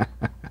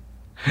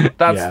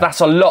 That's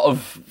a lot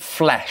of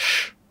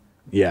flesh.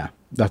 Yeah,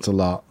 that's a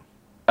lot.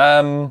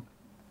 However,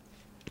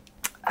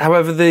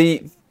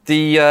 the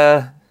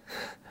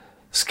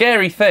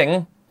scary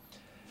thing,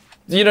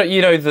 you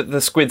know that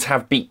the squids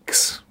have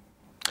beaks,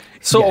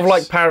 sort of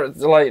like parrot,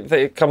 like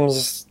it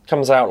comes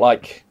out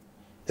like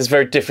it's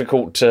very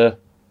difficult to,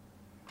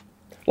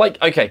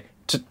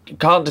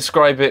 can't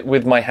describe it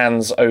with my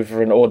hands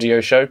over an audio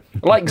show,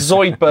 like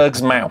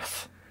Zoidberg's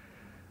mouth.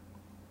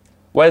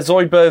 Where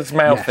Zoidberg's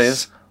mouth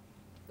is,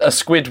 a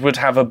squid would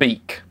have a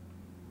beak.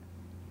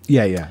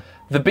 Yeah.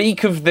 The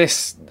beak of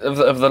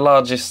the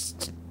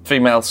largest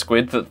female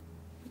squid,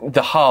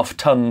 the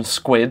half-ton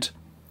squid,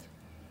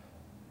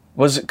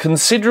 was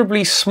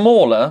considerably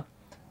smaller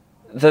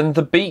than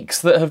the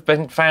beaks that have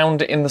been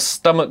found in the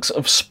stomachs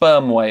of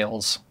sperm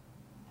whales.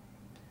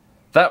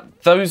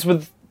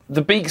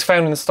 The beaks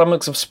found in the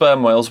stomachs of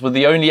sperm whales were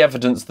the only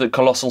evidence that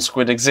colossal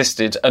squid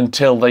existed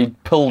until they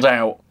pulled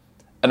out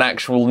an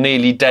actual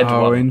nearly dead one.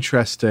 Oh,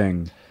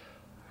 interesting.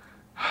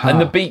 Huh. And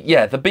the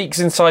beaks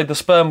inside the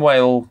sperm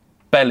whale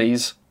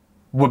bellies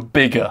were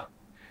bigger.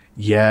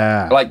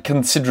 Yeah. Like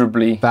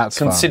considerably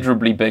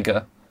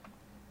bigger.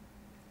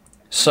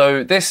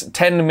 So this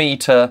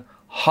 10-metre,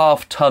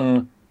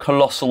 half-ton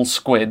colossal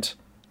squid,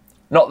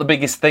 not the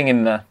biggest thing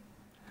in there.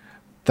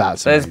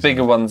 There's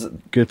bigger ones.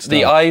 Good stuff.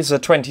 The eyes are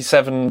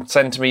 27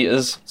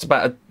 centimetres. It's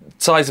about the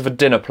size of a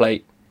dinner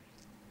plate.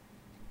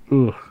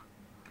 Ugh.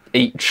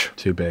 Each.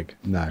 Too big.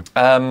 No.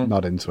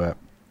 Not into it.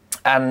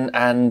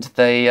 And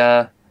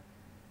their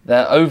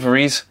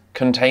ovaries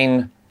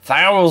contain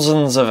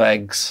thousands of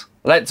eggs.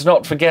 Let's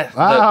not forget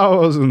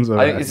thousands of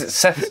eggs.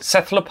 Is it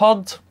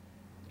cephalopod?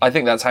 I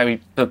think that's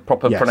the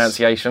proper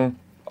pronunciation.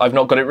 I've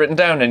not got it written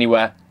down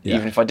anywhere. Yeah.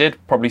 Even if I did,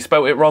 probably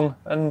spelt it wrong,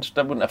 and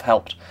that wouldn't have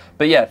helped.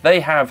 But yeah, they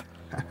have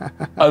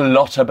a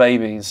lot of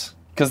babies.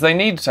 Because they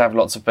need to have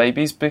lots of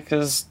babies,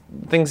 because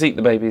things eat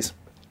the babies.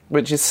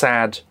 Which is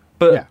sad.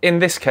 But in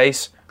this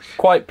case,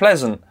 quite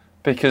pleasant.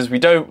 Because we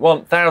don't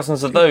want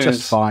thousands of those.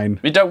 Just fine.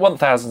 We don't want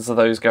thousands of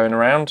those going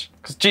around.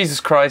 Because Jesus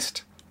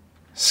Christ,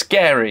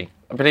 scary.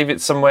 I believe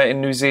it's somewhere in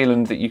New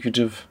Zealand that you could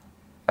have...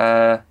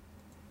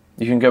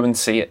 you can go and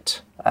see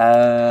it.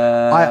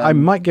 I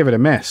might give it a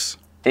miss.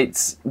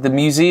 It's the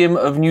Museum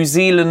of New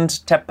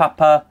Zealand Te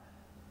Papa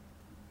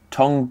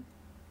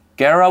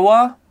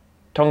Tongerawa?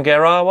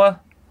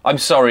 I'm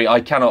sorry,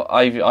 I cannot...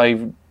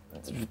 I've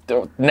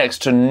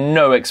next to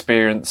no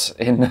experience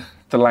in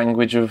the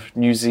language of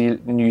New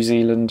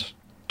Zealand.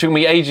 Took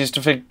me ages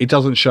to It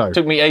doesn't show.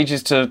 Took me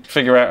ages to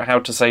figure out how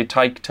to say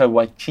Taika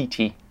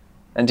Waititi.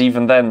 And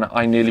even then,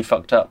 I nearly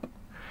fucked up.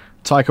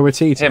 Taika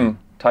Waititi? Him,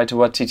 Taika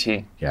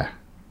Waititi. Yeah.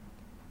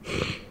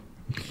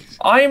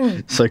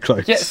 I'm... So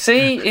close. Yeah,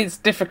 see, it's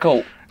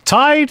difficult.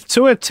 Tied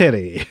to a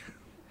titty.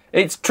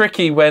 It's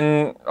tricky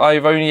when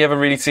I've only ever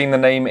really seen the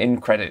name in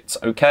credits,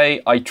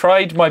 okay? I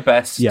tried my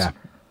best. Yeah.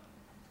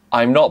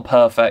 I'm not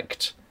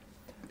perfect.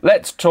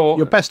 Let's talk...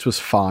 Your best was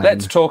fine.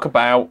 Let's talk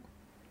about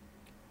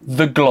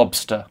the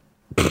Globster.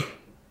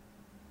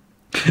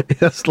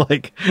 That's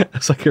like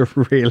a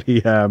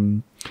really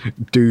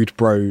dude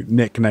bro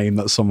nickname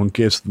that someone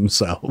gives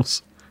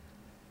themselves.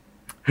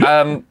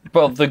 Well,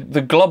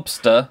 the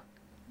Globster...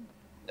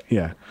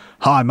 Yeah.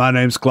 Hi, my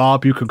name's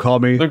Glob. You can call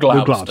me the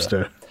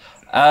Globster.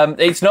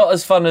 It's not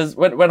as fun as...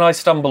 When I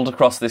stumbled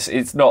across this,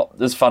 it's not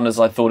as fun as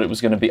I thought it was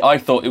going to be. I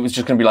thought it was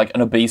just going to be like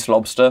an obese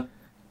lobster.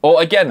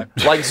 Or, again,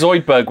 like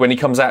Zoidberg when he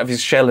comes out of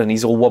his shell and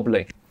he's all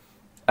wobbly.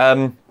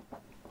 Yeah.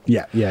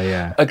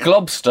 A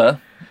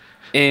Globster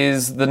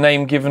is the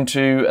name given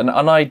to an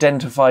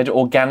unidentified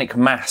organic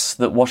mass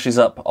that washes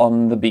up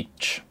on the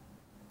beach.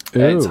 Ooh.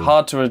 It's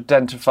hard to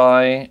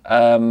identify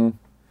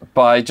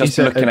by just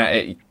looking at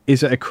it.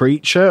 Is it a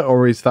creature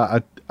or is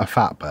that a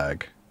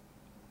fatberg?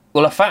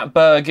 Well, a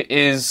fatberg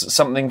is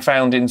something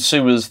found in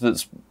sewers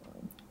that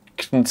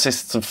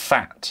consists of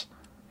fat.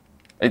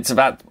 A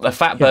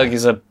fatberg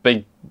is a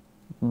big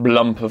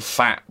lump of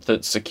fat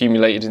that's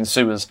accumulated in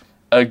sewers.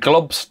 A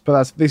globster...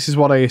 But this is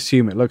what I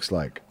assume it looks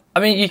like. I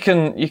mean, you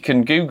can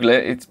Google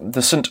it. It's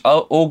the St.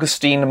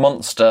 Augustine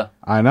monster.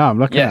 I know, I'm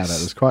looking at it.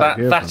 There's quite a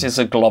few of them. That is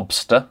a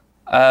globster.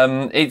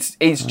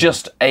 It's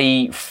just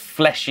a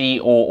fleshy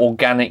or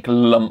organic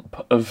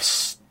lump of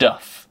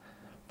stuff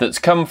that's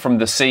come from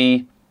the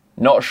sea.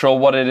 Not sure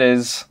what it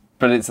is,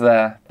 but it's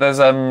there. There's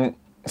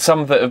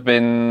some that have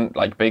been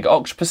like big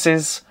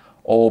octopuses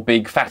or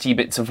big fatty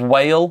bits of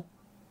whale.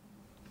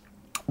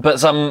 But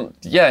some,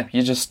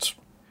 you just...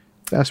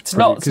 That's it's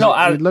not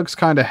it looks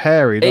kind of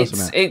hairy,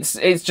 doesn't it?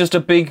 It's just a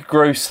big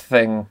gross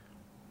thing.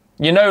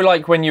 You know,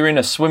 like when you're in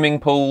a swimming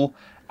pool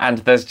and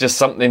there's just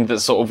something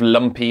that's sort of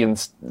lumpy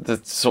and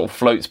that sort of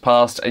floats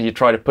past, and you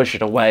try to push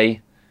it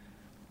away.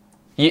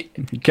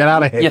 Get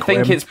out of here. You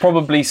think it's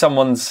probably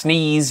someone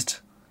sneezed.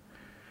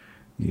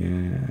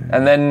 Yeah.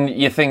 And then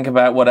you think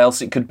about what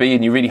else it could be,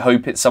 and you really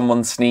hope it's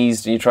someone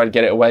sneezed, and you try to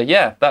get it away.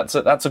 Yeah, that's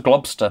a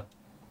globster.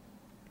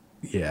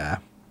 Yeah.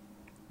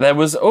 There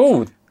was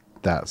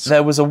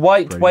a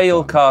white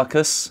whale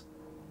carcass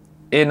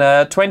in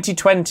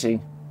 2020.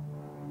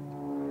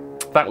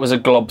 That was a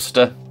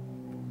globster.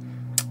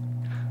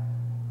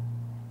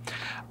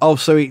 Oh,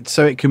 so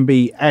it can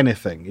be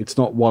anything. It's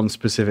not one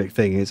specific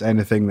thing. It's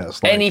anything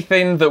that's like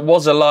anything that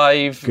was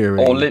alive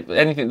gooey.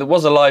 Anything that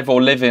was alive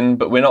or living,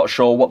 but we're not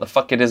sure what the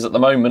fuck it is at the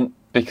moment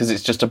because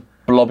it's just a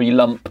blobby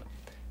lump.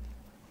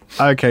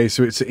 Okay,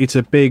 so it's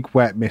a big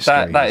wet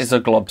mystery. That is a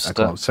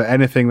globster. So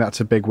anything that's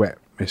a big wet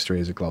mystery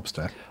is a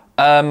globster.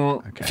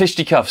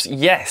 Fisticuffs.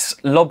 Yes,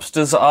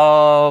 lobsters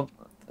are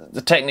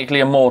technically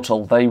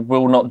immortal. They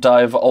will not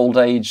die of old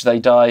age. They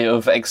die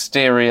of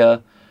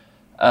exterior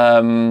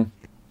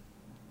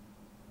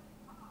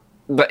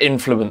the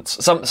influence,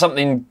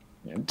 something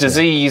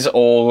disease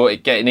or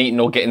getting eaten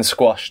or getting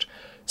squashed.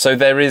 So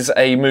there is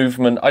a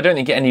movement. I don't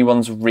think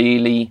anyone's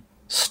really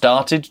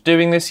started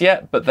doing this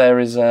yet, but there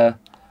is a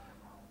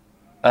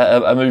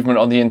movement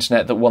on the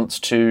internet that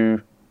wants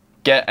to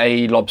get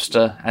a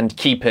lobster and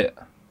keep it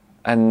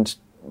and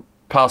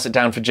pass it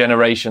down for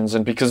generations.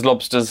 And because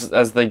lobsters,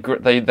 as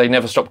they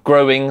never stop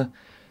growing,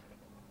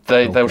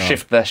 they'll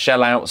shift their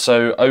shell out.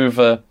 So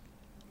over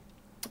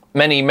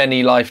many,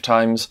 many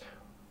lifetimes,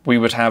 we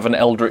would have an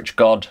eldritch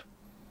god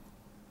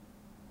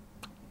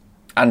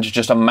and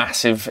just a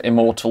massive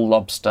immortal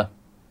lobster.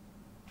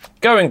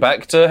 Going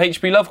back to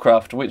H.P.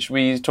 Lovecraft, which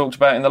we talked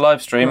about in the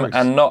live stream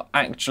and not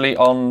actually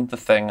on the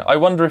thing. I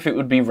wonder if it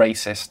would be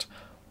racist.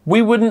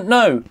 We wouldn't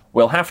know.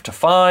 We'll have to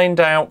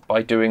find out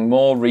by doing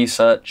more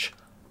research,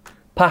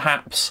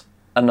 perhaps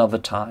another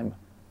time.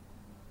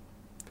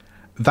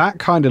 That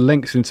kind of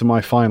links into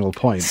my final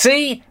point.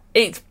 See?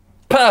 It's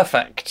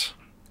perfect.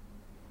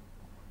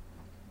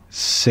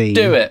 See.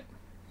 Do it.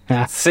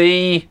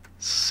 See.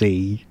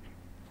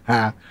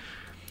 I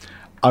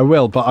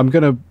will, but I'm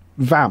going to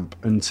vamp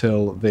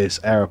until this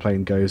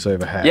aeroplane goes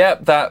overhead.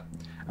 Yep, that...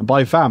 And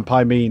by vamp,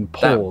 I mean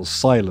pause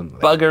silently.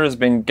 Bugger has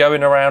been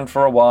going around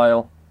for a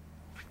while.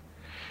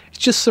 It's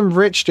just some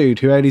rich dude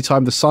who any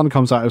time the sun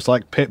comes out is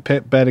like,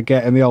 Pip, better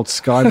get in the old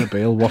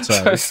Skymobile,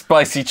 whatever.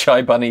 Spicy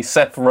Chai Bunny,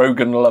 Seth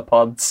Rogen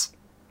Leopards.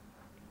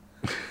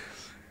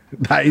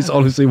 That is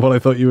honestly what I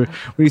thought you were.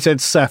 When you said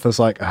Seth, I was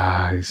like,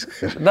 he's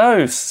good.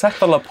 No,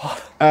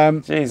 cephalopod.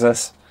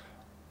 Jesus.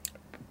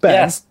 Ben.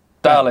 Yes,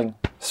 darling.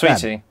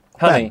 Sweetie.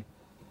 Honey.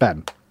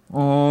 Ben.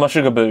 My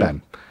sugar boo.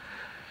 Ben.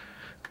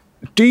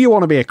 Do you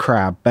want to be a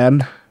crab,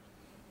 Ben?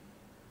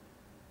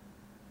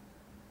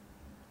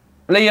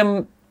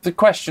 Liam, the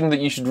question that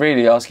you should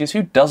really ask is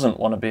who doesn't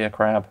want to be a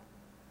crab?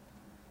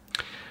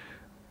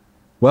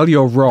 Well,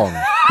 you're wrong.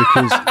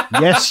 Because,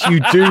 yes,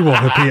 you do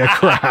want to be a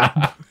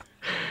crab.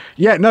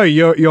 Yeah, no,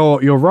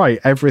 you're right.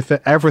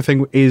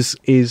 Everything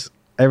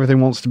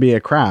wants to be a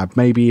crab.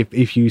 Maybe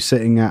if you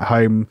sitting at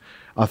home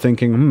are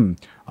thinking,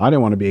 I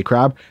don't want to be a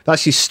crab.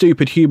 That's your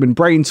stupid human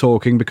brain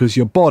talking because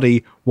your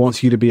body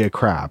wants you to be a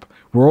crab.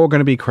 We're all going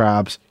to be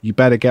crabs. You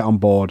better get on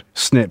board.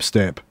 Snip,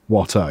 snip,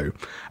 watto.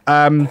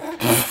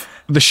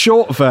 The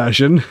short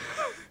version,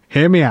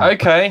 hear me out.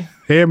 Okay.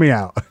 Hear me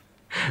out.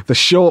 The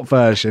short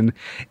version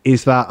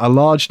is that a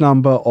large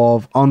number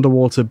of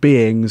underwater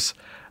beings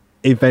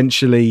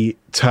eventually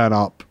turn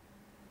up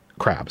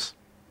crabs.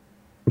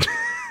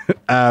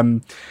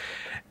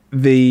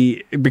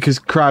 Because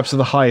crabs are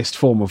the highest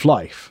form of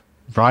life,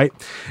 right?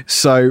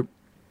 So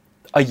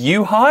are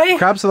you high?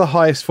 Crabs are the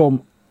highest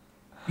form.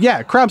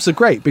 Yeah, crabs are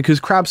great because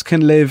crabs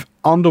can live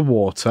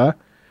underwater,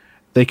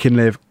 they can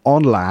live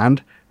on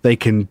land, they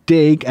can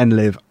dig and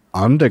live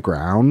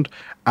underground,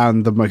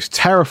 and the most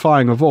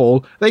terrifying of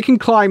all, they can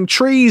climb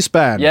trees,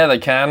 Ben. Yeah, they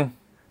can.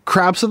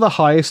 Crabs are the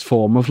highest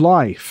form of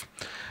life.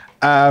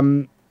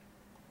 This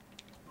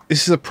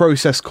is a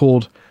process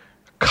called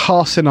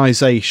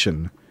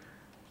carcinization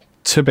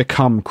to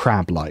become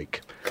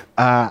crab-like.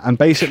 And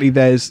basically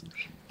there's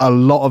a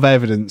lot of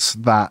evidence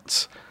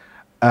that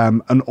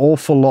an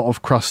awful lot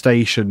of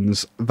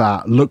crustaceans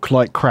that look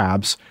like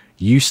crabs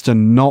used to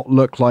not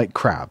look like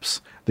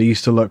crabs. They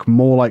used to look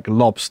more like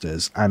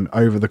lobsters. And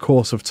over the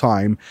course of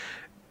time,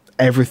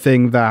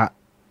 everything that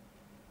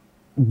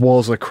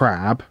was a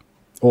crab,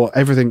 or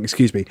everything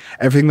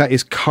that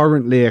is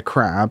currently a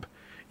crab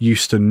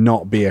used to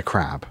not be a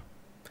crab.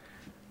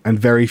 And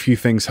very few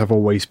things have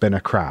always been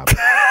a crab.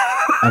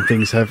 And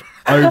things have,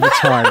 over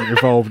time,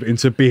 evolved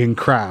into being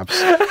crabs.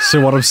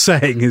 So what I'm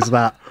saying is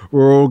that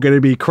we're all going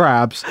to be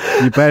crabs.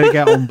 You better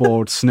get on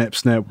board, snip,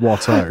 snip,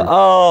 watto.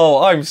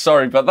 Oh, I'm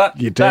sorry, but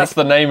that's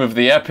the name of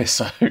the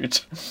episode.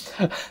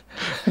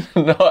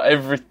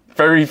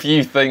 Very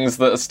few things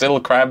that are still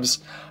crabs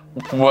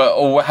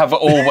have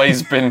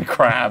always been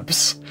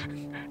crabs.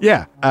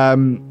 Yeah.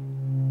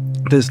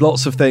 There's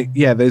lots of things.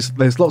 Yeah,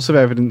 there's lots of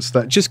evidence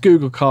that just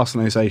Google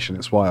carcinization.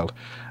 It's wild.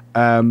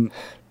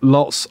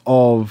 Lots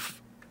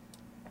of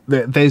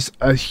there's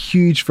a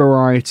huge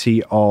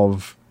variety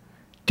of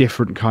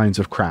different kinds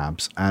of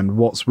crabs, and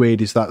what's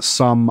weird is that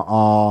some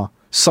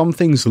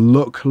things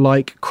look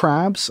like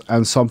crabs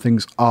and some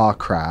things are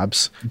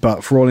crabs,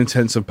 but for all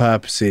intents and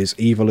purposes,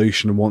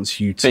 evolution wants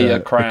you to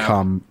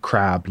become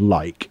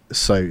crab-like.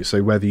 So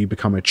whether you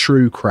become a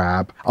true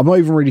crab, I'm not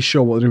even really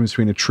sure what the difference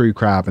between a true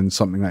crab and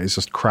something that is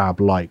just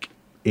crab-like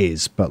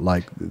is, but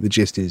like the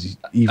gist is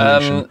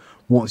evolution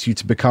wants you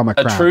to become a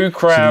crab. A true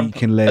crab, so that you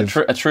can live.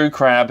 A true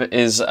crab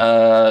is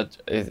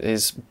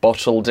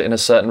bottled in a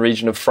certain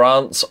region of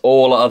France.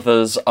 All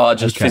others are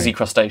just fizzy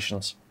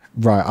crustaceans.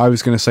 Right, I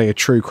was going to say a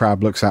true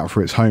crab looks out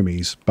for its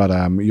homies, but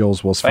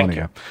yours was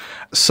funnier.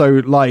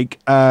 So,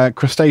 like,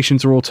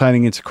 crustaceans are all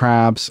turning into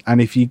crabs,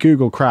 and if you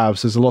Google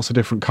crabs, there's lots of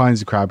different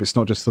kinds of crab. It's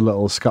not just the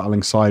little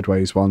scuttling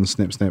sideways one,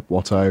 snip, snip,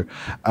 watto.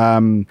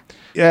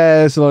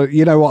 Yeah, so,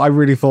 you know what, I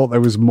really thought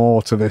there was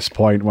more to this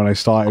point when I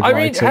started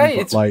writing. Hey,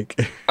 but, it's... like...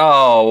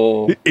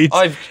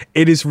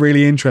 it is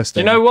really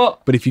interesting. You know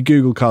what? But if you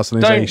Google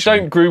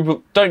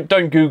carcinization...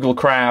 Don't Google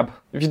crab.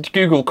 If you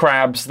Google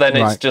crabs, then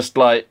it's just,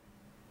 like...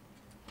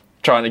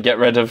 trying to get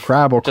rid of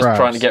crabs.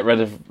 Trying to get rid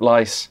of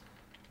lice.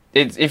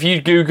 If you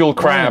Google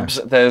crabs,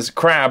 there's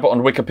crab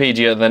on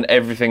Wikipedia, then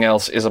everything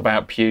else is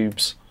about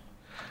pubes.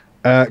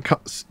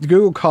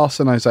 Google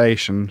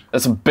carcinization.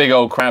 There's some big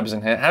old crabs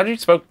in here. How do you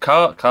spell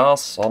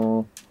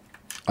carson?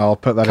 I'll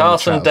put that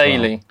Carson in the chat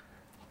Daly.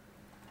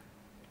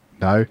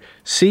 Well. No,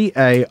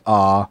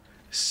 Carcinization.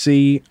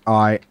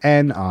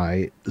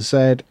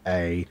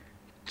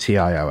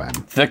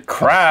 The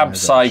crab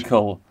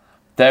cycle.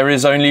 There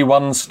is only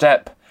one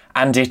step.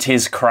 And it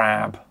is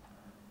crab.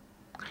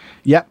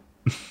 Yep.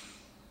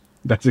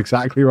 That's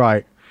exactly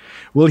right.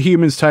 Will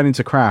humans turn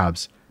into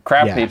crabs?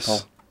 Crab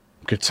people.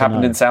 Good to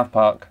Happened know. in South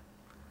Park.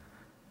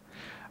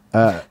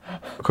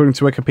 According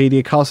to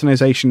Wikipedia,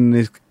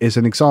 carcinization is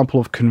an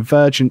example of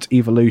convergent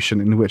evolution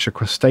in which a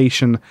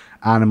crustacean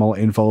animal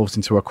evolves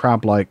into a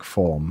crab-like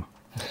form.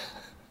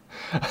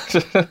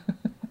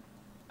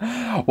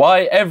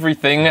 Why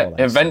everything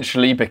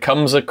eventually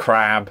becomes a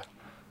crab.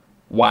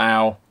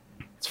 Wow.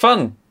 It's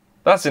fun.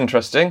 That's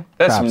interesting.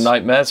 There's some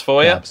nightmares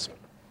for you.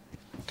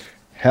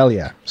 Hell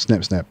yeah.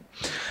 Snip, snip.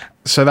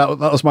 So that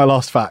was my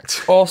last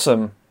fact.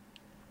 Awesome.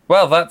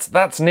 Well,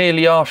 that's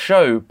nearly our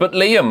show. But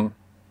Liam,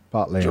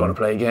 do you want to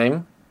play a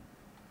game?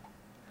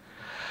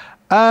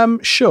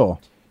 Sure.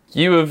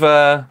 You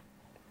have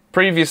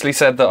previously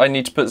said that I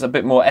need to put a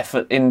bit more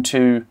effort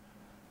into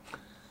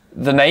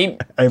the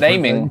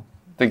naming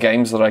the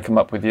games that I come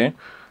up with you.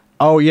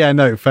 Oh, yeah,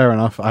 no, fair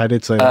enough. I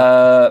did say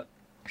that.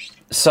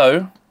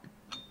 So...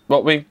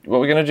 What we're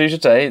going to do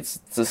today, it's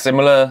a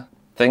similar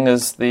thing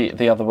as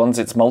the other ones.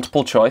 It's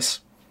multiple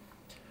choice.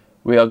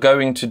 We are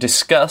going to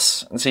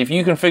discuss and see if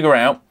you can figure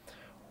out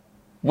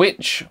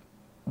which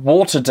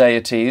water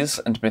deities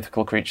and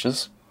mythical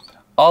creatures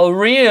are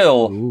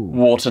real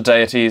water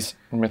deities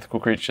and mythical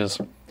creatures.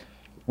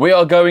 We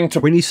are going to...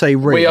 When you say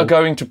real... We are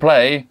going to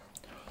play...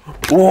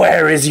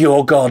 Where is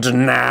your god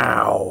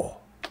now?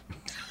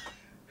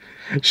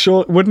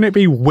 Sure, wouldn't it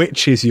be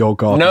which is your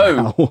god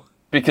now? No,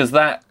 because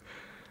that...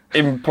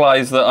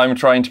 implies that I'm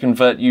trying to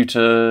convert you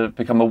to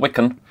become a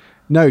Wiccan.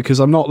 No, because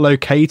I'm not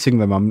locating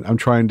them. I'm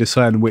trying to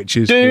discern which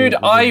is. Dude,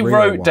 the I real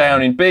wrote one.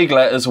 down in big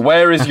letters,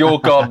 "Where is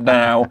your god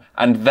now?"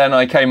 and then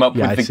I came up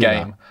with the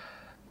game.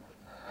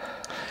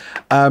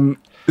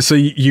 So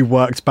you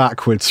worked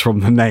backwards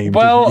from the name.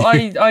 Well,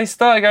 didn't you? I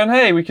started going,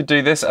 "Hey, we could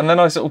do this," and then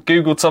I sort of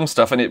Googled some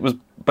stuff, and it was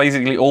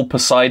basically all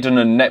Poseidon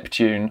and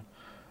Neptune.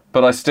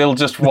 But I still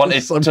just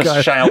wanted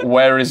to shout,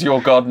 "Where is your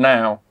god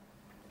now?"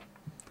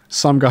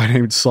 Some guy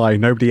named Sai.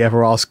 Nobody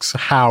ever asks,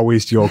 how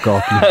is your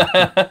god now?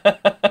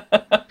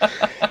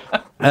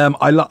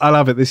 I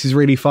love it. This is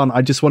really fun.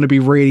 I just want to be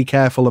really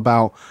careful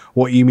about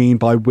what you mean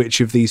by which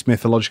of these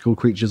mythological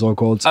creatures or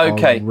gods are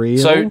real.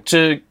 So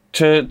to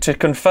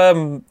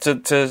confirm, to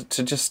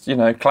just,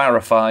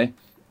 clarify,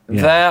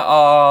 there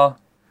are...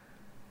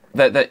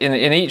 that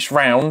in each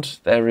round,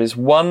 there is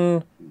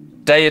one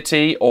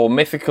deity or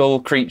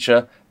mythical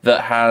creature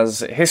that has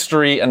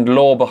history and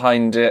lore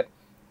behind it,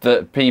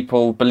 that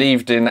people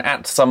believed in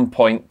at some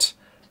point,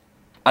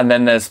 and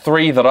then there's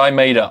 3 that I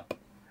made up.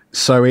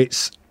 So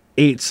it's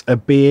a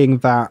being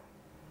that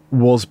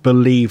was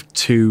believed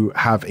to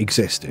have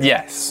existed.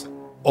 Yes.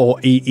 Or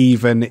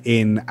even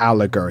in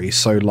allegory.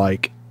 So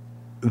like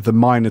the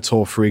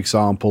Minotaur, for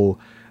example,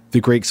 the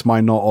Greeks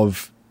might not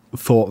have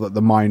thought that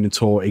the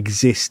Minotaur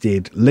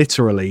existed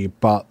literally,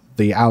 but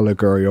the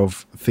allegory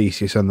of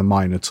Theseus and the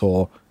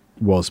Minotaur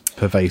was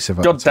pervasive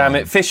at God the time.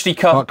 damn it,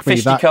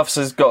 Fisticuffs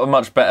has got a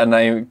much better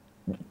name.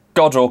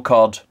 God or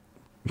Cod.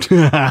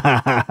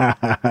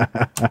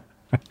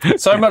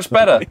 So much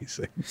better.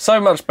 Amazing. So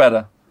much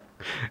better.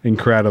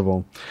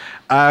 Incredible.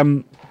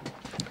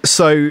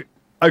 So,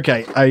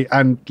 okay,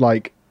 I'm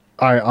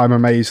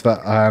amazed that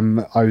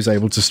I was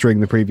able to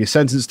string the previous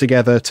sentence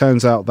together.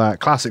 Turns out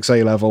that Classics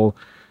A-Level,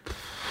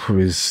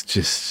 was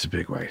just a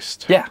big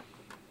waste. Yeah.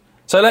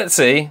 So let's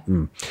see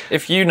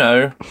if you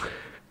know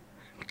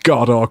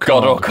God or God.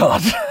 God or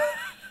God.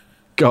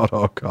 God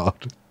or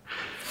God.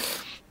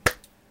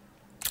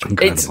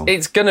 Incredible.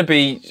 It's going to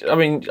be... I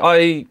mean,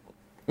 I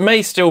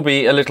may still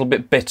be a little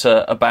bit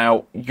bitter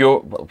about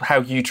how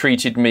you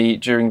treated me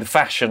during the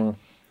fashion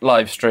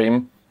live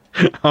stream,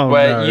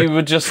 where you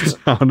were just...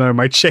 Oh no,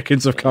 my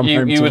chickens have come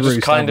home to You were roost,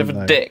 just kind of a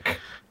haven't they? dick.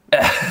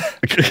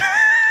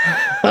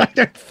 I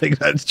don't think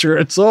that's true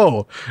at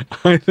all.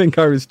 I think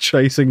I was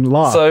chasing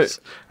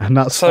laughs, and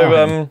that's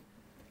fine.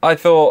 I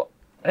thought,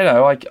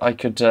 I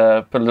could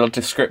put a little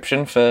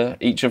description for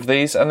each of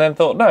these, and then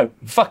thought, no,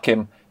 fuck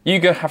him. You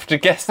go have to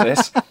guess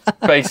this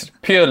based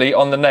purely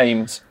on the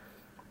names.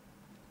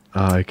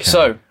 Okay.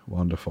 So,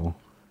 wonderful.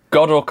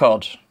 God or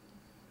Cod.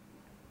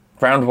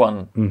 Round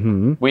 1.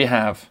 Mm-hmm. We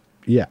have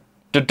Yeah.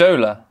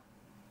 Dodola,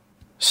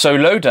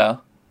 Soloda,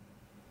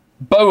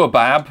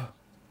 Boabab,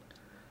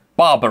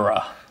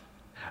 Barbara.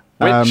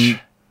 Which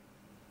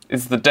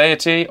is the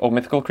deity or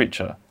mythical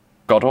creature?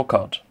 God or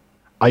Cod?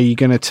 Are you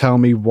going to tell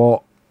me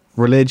what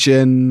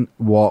religion,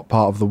 what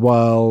part of the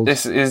world?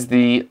 This is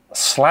the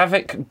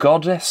Slavic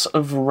goddess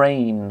of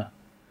rain.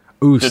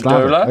 Ooh, Dodola.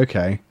 Slavic.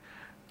 Okay.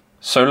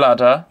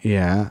 Solada,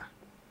 Yeah.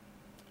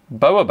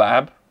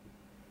 Boabab,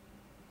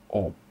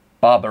 or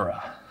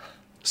Barbara.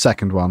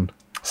 Second one.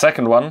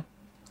 Second one,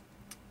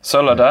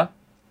 Solada.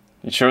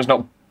 You sure it's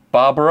not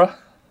Barbara?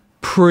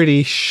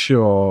 Pretty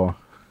sure.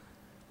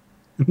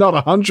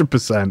 Not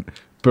 100%,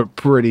 but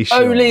pretty sure.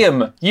 Oh,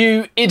 Liam,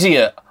 you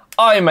idiot.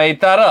 I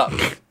made that up.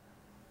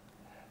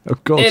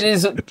 Of course. It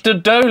is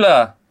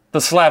Dodola,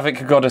 the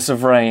Slavic goddess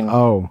of rain.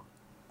 Oh.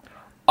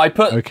 I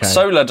put Okay.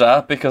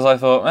 Solada because I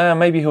thought,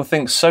 maybe he'll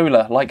think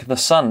solar, like the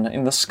sun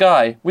in the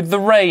sky, with the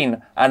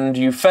rain, and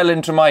you fell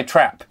into my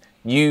trap.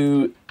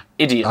 You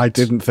idiot. I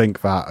didn't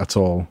think that at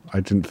all.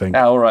 I didn't think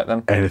all right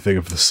then. anything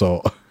of the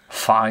sort.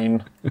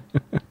 Fine.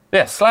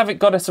 Yeah, Slavic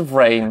goddess of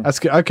rain. That's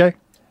good. Okay.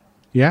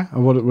 Yeah?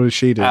 And what does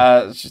she do?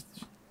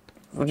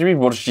 What do you mean,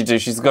 what does she do?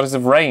 She's the goddess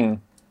of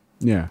rain.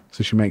 Yeah.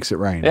 So she makes it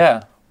rain.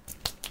 Yeah.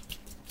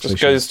 So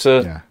Just goes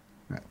to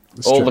yeah.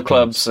 all the Strip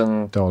clubs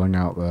and doling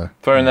out the...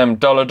 throwing them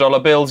dollar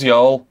bills,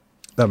 y'all.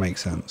 That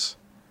makes sense.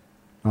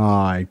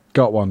 I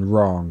got one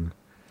wrong.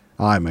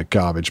 I'm a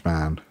garbage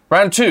man.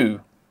 Round 2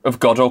 of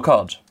God or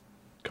Cod.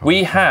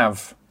 We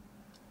have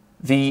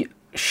the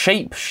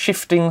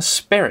shape-shifting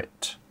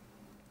spirit.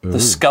 Ooh. The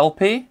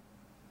Sculpey,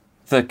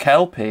 the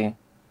Kelpie,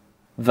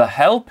 the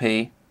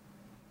Helpie,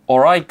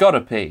 or I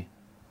gotta pee.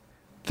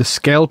 The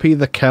Skelpie,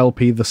 the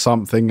Kelpie, the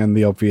something, and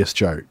the obvious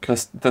joke.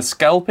 The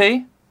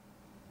Sculpey,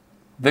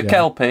 the Yeah.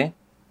 Kelpie,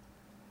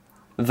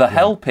 the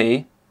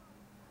Helpie,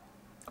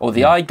 or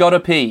the I gotta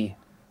pee.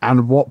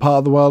 And what part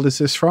of the world is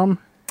this from?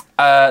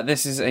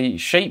 This is a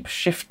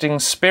shape-shifting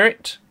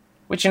spirit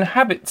which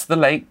inhabits the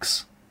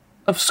lakes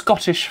of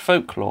Scottish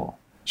folklore.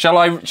 Shall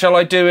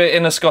I do it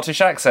in a Scottish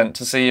accent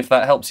to see if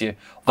that helps you?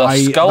 The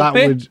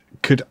Sculpey,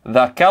 could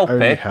the only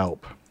Kelpie,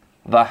 help.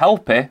 the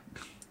Helpie,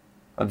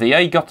 the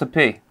I gotta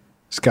pee.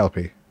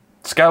 Skelpie.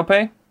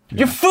 Scalpy?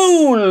 You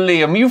fool,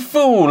 Liam, you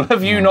fool!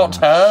 Have you not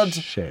heard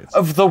shit.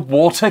 of the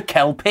water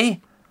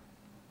kelpie?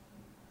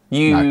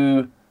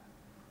 You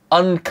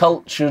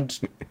uncultured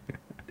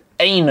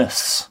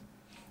anus.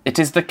 It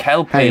is the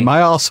kelpie. Hey,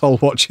 my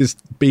arsehole watches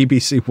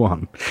BBC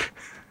One.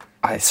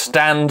 I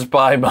stand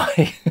by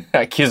my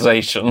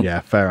accusation.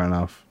 Yeah, fair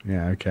enough.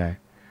 Yeah, okay.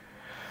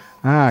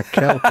 Ah,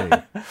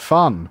 Kelpie.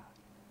 Fun.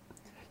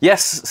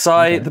 Yes,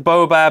 Sai, the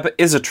baobab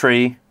is a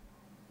tree.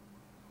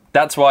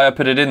 That's why I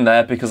put it in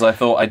there, because I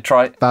thought I'd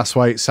try... That's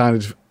why it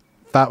sounded...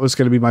 That was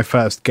going to be my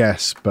first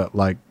guess, but,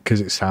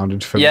 because it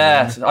sounded familiar.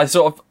 Yeah,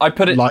 I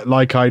put it...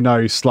 Like I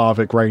know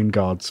Slavic rain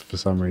gods for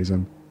some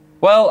reason.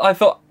 Well, I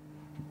thought...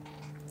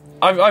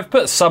 I've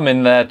put some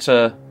in there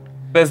to...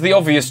 There's the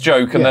obvious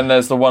joke, and then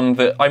there's the one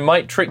that I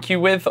might trick you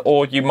with,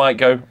 or you might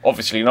go,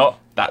 obviously not,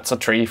 that's a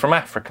tree from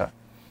Africa.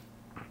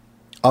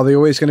 Are they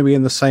always going to be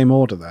in the same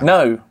order, then?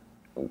 No,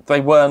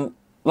 they weren't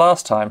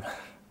last time.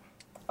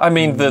 I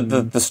mean,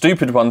 the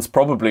stupid one's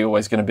probably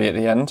always going to be at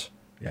the end.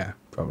 Yeah,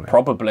 probably.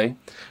 Probably.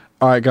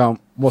 All right, go on.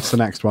 What's the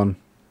next one?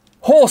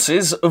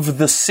 Horses of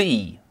the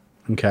sea.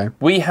 Okay.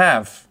 We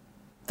have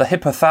the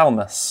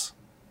hippothalamus,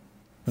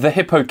 the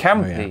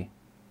hippocampi,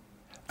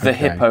 the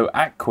Okay.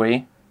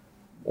 hippoacqui,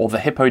 or the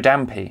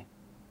hippodampi.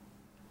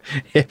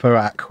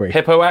 Hippoacqui.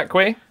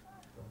 Hippoacqui,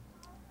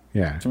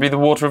 Yeah. to be the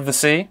water of the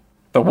sea.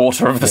 The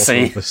water of the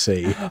sea. Of the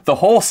sea. The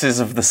horses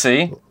of the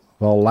sea.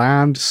 The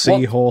land,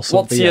 seahorse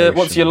of the ocean.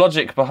 What's your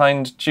logic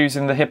behind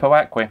choosing the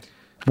hippoacqui?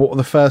 What were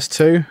the first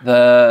two?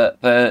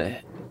 The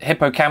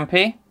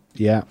hippocampi,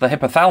 Yeah. the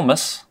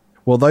hippothalamus.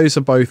 Well, those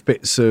are both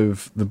bits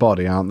of the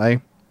body, aren't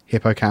they?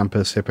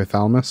 Hippocampus,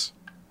 hypothalamus.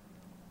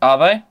 Are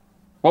they?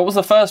 What was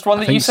the first one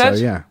that you said?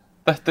 So, yeah.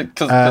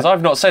 Because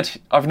I've not said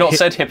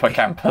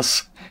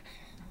hippocampus.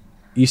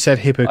 You said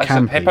I said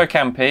hippocampi.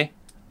 hippocampi,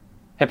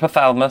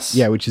 hypothalamus.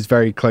 Yeah, which is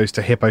very close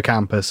to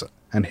hippocampus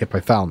and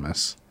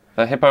hypothalamus.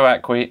 The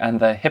hippoacqui and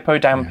the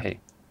hippodampi.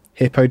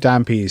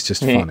 Hippodampi is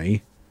just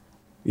funny.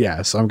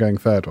 Yeah, so I'm going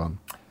third one.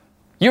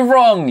 You're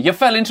wrong. You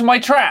fell into my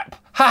trap.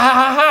 Ha ha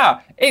ha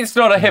ha. It's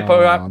not a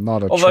hippo.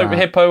 Not a Although trap.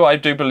 hippo, I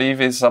do believe,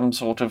 is some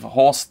sort of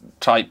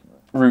horse-type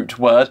root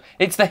word.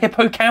 It's the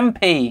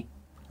hippocampi.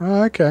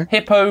 Oh, okay.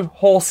 Hippo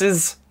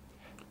horses.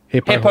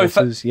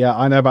 Horses. Yeah,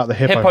 I know about the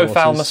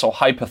Hypothalamus horses. or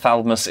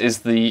hypothalamus is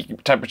the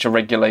temperature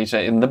regulator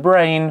in the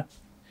brain.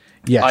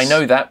 Yes. I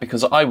know that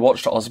because I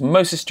watched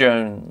Osmosis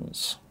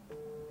Jones.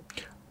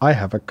 I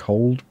have a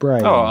cold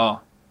brain.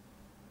 Oh.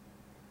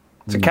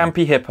 It's a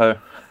campy hippo.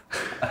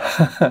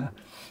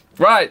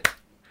 Right.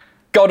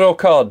 God or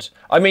cod.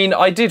 I mean,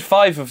 I did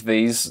 5 of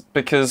these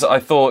because I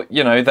thought,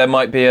 there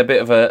might be a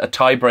bit of a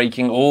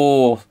tie-breaking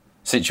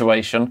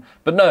situation.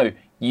 But no,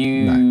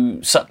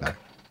 you suck. No.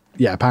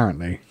 Yeah,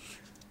 apparently.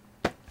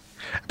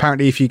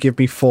 Apparently, if you give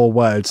me 4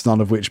 words,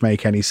 none of which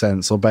make any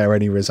sense or bear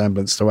any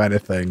resemblance to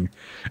anything,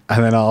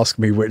 and then ask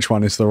me which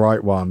one is the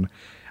right one,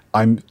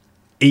 I'm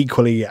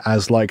equally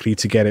as likely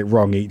to get it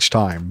wrong each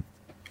time.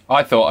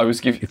 I thought I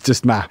was giving... It's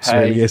just maths,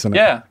 really, isn't it?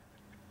 Yeah.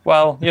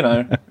 Well,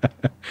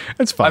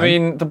 It's fine. I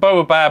mean, the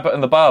Boabab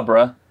and the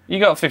Barbara, you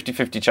got a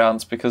 50-50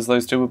 chance because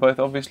those two were both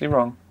obviously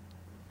wrong.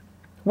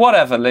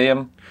 Whatever,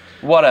 Liam.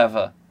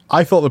 Whatever.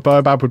 I thought the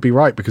Boabab would be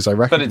right because I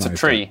recognised But it's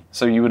a tree,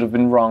 so you would have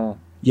been wrong.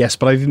 Yes,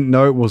 but I didn't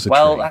know it was a tree.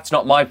 Well, that's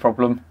not my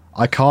problem.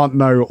 I can't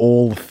know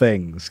all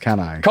things, can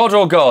I? Cod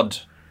or God?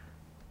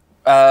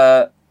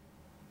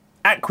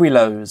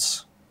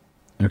 Aquilos.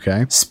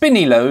 Okay.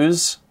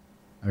 Spinnylos.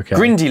 Okay.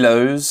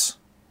 Grindylos.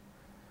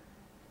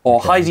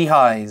 Or Heidi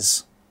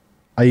Highs.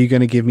 Are you going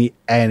to give me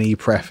any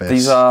preface?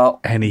 These are...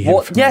 Any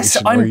What? Yes,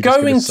 information, or are I'm you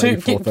just going say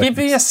to... 4 Give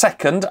me a things?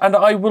 second, and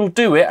I will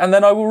do it, and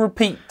then I will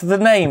repeat the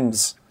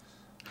names.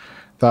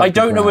 That'd I be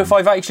don't know grand. if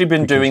I've actually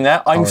been doing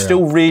that. I'm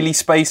still really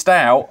spaced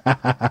out.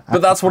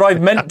 But that's what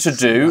I've meant to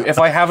do if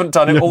I haven't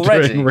done it You're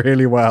already. doing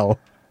really well.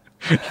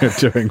 You're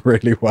doing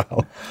really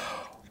well.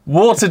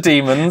 Water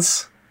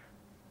demons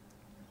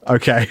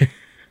Okay.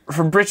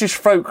 from British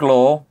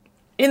folklore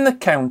in the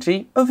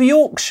county of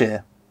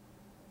Yorkshire.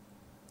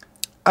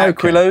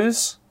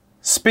 Aquilos,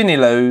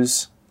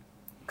 Spinnylos,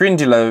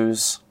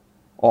 Grindylos,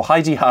 or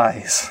Heidi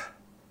Highs.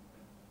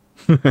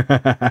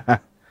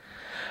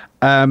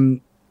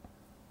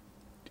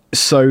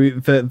 So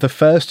the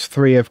first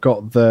 3 have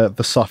got the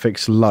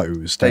suffix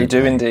 "los." They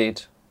don't do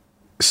indeed.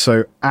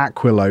 So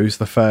Aquilos,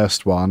 the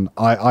first one,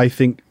 I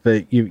think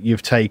that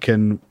you've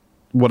taken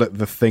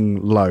the thing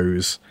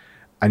 "los"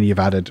 and you've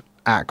added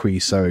 "aqui,"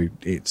 so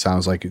it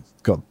sounds like it's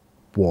got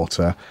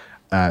water.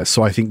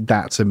 So I think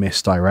that's a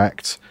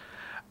misdirect.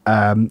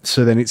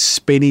 So then it's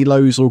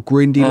Spinnylos or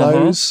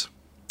Grindylos.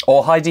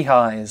 Or Heidi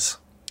Highs.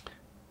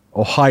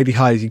 Or Heidi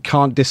Highs. You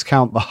can't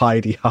discount the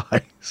Heidi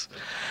Highs.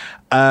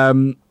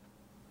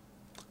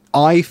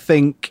 I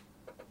think...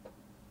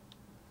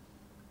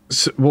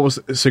 So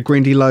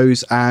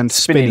Grindylos and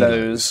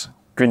Spinnylos.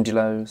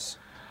 Grindylos.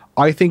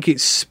 I think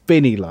it's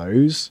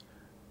Spinnylos.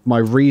 My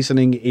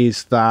reasoning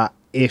is that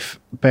if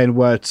Ben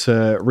were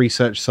to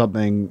research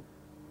something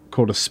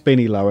called a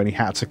Spinnylo and he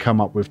had to come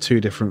up with 2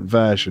 different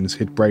versions,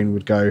 his brain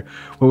would go,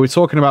 well, we're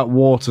talking about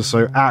water,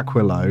 so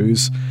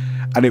Aquilos,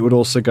 and it would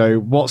also go,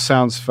 what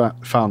sounds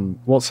fun?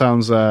 What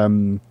sounds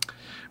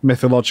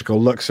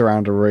mythological? Looks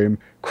around a room.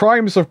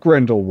 Crimes of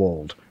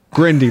Grindelwald.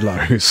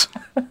 Grindylos.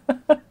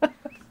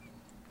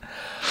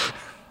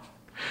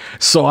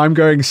 So I'm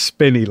going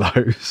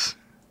Spinnylos.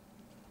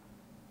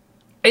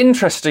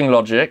 Interesting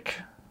logic.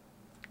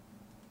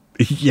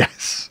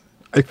 Yes.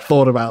 I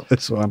thought about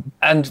this one.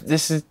 And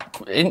this is...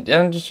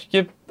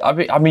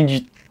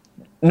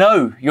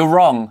 No, you're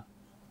wrong.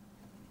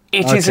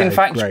 It is in Okay,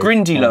 fact great.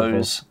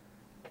 Grindylos.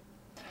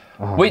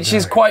 Oh, Which no.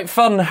 is quite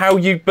fun how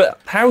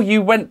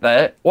you went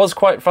there was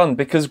quite fun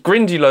because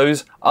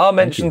Grindylos are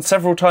mentioned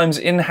several times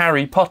in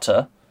Harry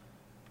Potter.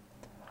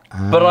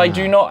 But I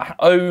do not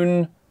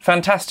own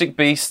Fantastic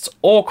Beasts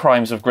or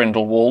Crimes of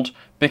Grindelwald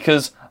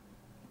because,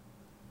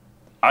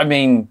 I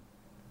mean,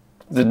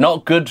 they're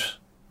not good.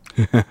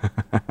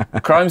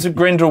 Crimes of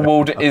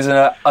Grindelwald is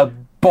an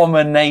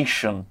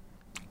abomination.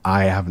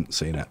 I haven't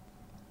seen it.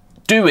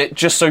 Do it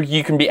just so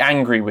you can be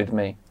angry with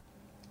me.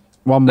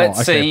 One more.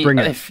 Let's Okay, see bring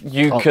it. if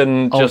you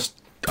can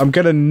just... I'm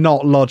going to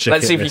not logic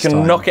Let's it see if you this can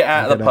time. knock it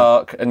out of the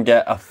park and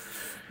get a...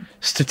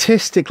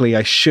 Statistically,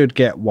 I should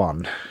get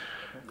 1.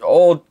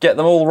 Or get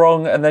them all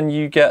wrong and then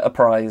you get a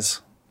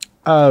prize.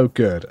 Oh,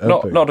 good.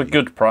 Not a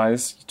good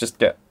prize. You just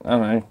get, I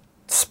don't know,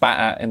 spat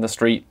at in the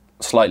street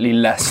slightly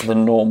less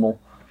than normal.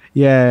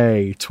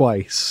 Yay,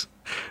 twice.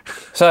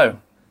 So,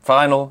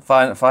 final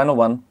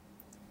one.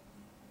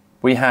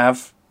 We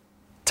have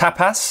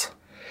tapas,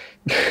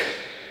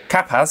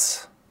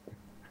 capas,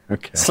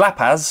 Okay.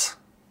 slapas,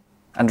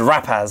 and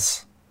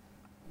rapas.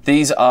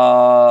 These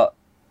are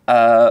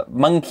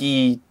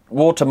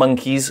water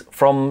monkeys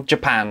from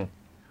Japan.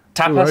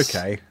 Tapas, Ooh,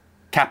 okay.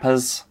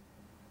 capas,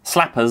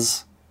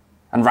 slappers,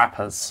 and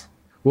rappers.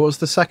 What was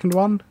the second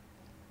one?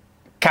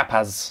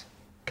 Capas.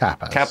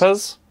 Kappas.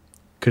 Kappas?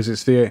 Because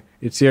it's the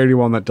only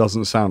one that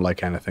doesn't sound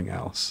like anything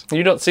else.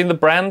 You not seen the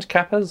brand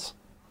Kappas?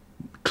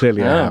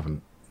 Clearly, I Yeah.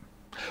 haven't.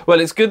 Well,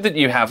 it's good that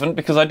you haven't,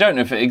 because I don't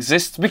know if it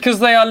exists, because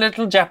they are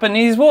little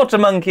Japanese water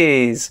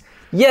monkeys.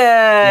 Yay!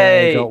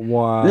 Yeah, you got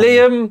one.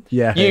 Liam,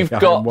 Yeah, you've I'm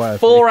got worthy.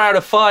 4 out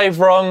of 5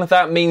 wrong.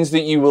 That means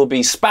that you will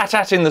be spat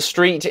at in the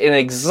street in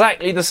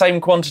exactly the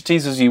same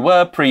quantities as you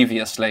were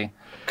previously.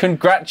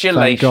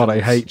 Congratulations. Thank God,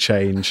 I hate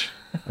change.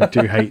 I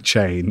do hate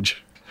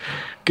change.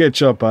 Good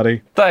job,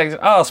 buddy. Thanks.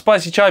 Oh,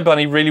 Spicy Chai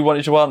Bunny really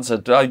wanted to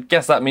answer. I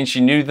guess that means she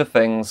knew the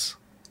things.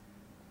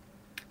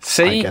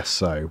 See? I guess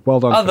so. Well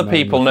done. Other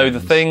people know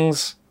the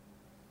things.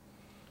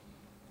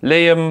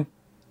 Liam,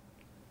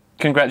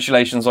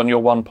 congratulations on your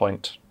 1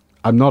 point.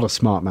 I'm not a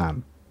smart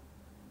man.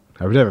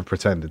 I've never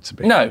pretended to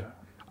be. No.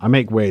 I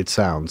make weird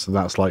sounds, and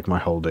that's like my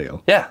whole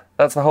deal. Yeah,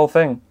 that's the whole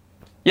thing.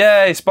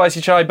 Yay, Spicy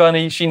Chai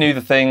Bunny, she knew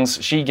the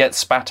things. She gets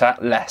spat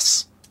at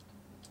less.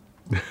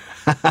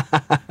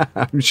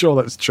 I'm sure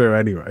that's true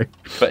anyway.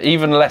 But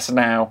even less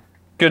now.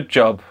 Good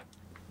job.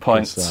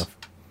 Points. Good stuff.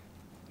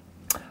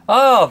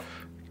 Oh,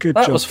 Good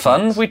that job, was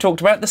fun. points. We talked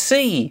about the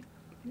sea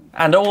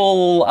and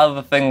all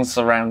other things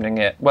surrounding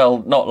it.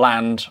 Well, not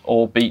land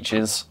or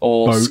beaches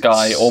or Boats.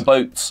 sky or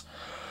boats.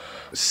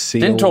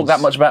 Seals, Didn't talk that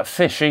much about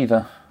fish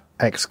either.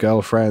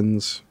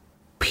 ex-girlfriends,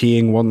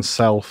 peeing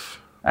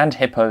oneself, And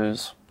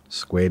hippos.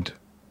 squid,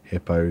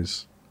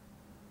 hippos.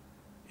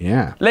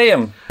 Yeah.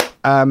 Liam,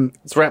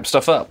 let's wrap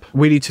stuff up.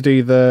 We need to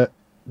do the...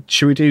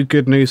 Should we do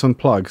good news on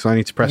plugs? I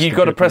need to press You've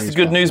got to press the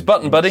good news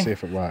button, buddy. Let's see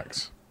if it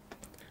works.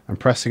 I'm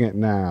pressing it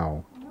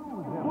now.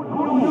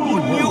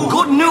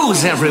 Good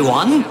news,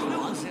 everyone!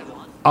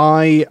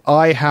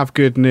 I have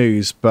good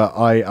news, but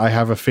I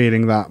have a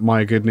feeling that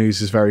my good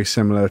news is very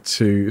similar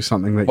to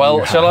something that you Well,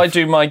 have. shall I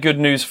do my good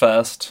news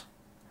first?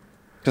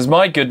 Because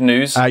my good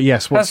news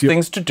yes, what's has your...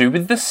 things to do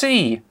with the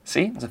sea.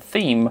 See, it's a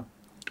theme.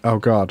 Oh,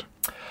 God.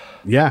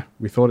 Yeah,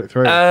 we thought it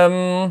through.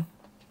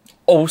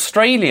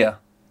 Australia.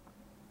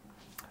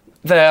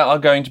 There are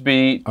going to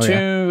be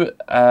two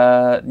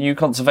new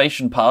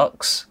conservation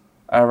parks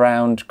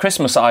around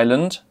Christmas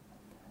Island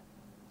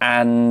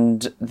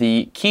and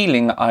the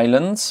Keeling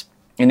Islands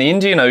in the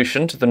Indian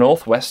Ocean to the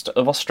northwest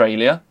of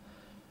Australia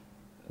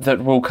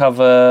that will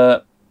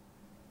cover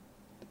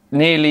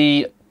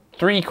nearly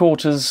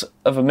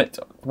 7/4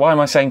 why am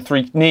I saying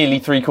nearly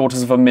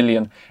 3/4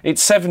 million?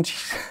 It's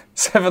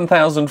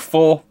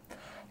 77,004.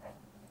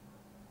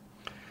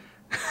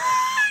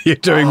 You're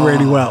doing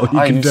really well. You can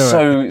I'm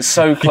do it.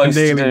 so close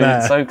to nearly doing there.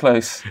 it. So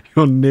close.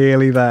 You're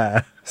nearly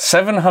there.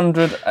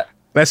 700.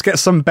 Let's get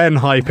some Ben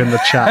hype in the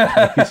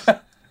chat, please.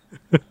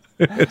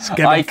 Let's get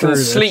him I can through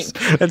this. sleep.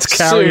 Let's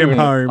carry soon. him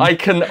home. I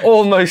can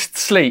almost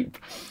sleep.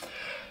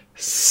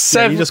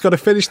 You just got to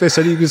finish this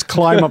and you just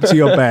climb up to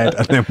your bed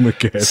and then we're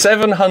good.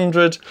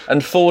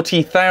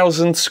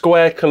 740,000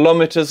 square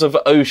kilometres of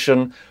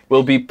ocean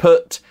will be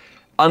put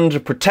under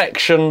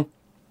protection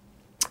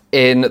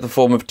in the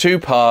form of 2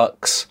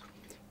 parks,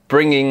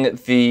 bringing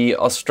the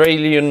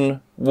Australian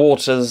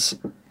waters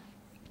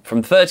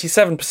from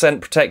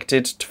 37%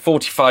 protected to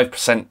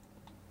 45%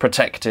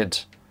 protected.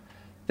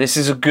 This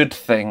is a good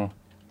thing.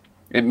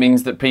 It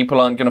means that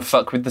people aren't going to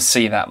fuck with the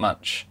sea that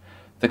much.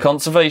 The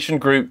conservation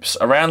groups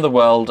around the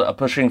world are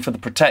pushing for the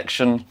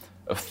protection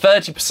of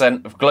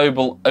 30% of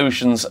global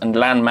oceans and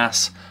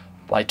landmass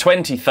by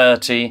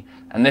 2030,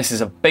 and this is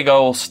a big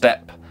old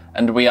step,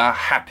 and we are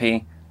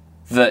happy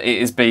that it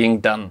is being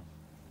done.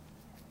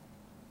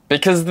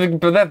 Because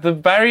the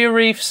barrier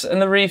reefs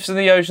and the reefs in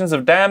the oceans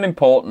are damn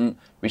important.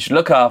 We should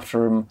look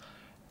after them,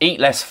 eat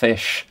less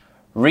fish,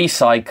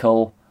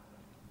 recycle.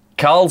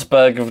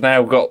 Carlsberg have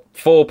now got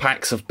 4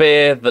 packs of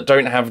beer that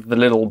don't have the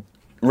little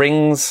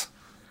rings,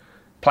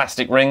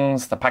 plastic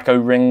rings, the Paco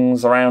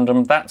rings around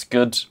them. That's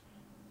good.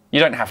 You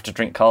don't have to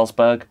drink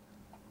Carlsberg.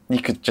 You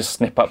could just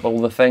snip up all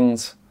the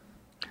things.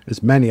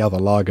 There's many other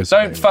lagers.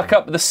 Don't fuck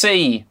up the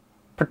sea.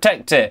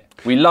 Protect it.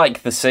 We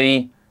like the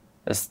sea.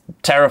 As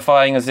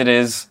terrifying as it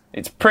is,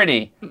 it's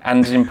pretty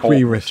and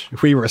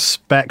important. We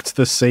respect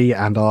the sea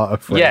and are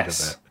afraid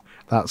Yes. of it.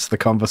 That's the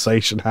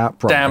conversation hat.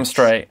 Promise. Damn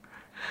straight.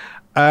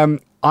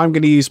 I'm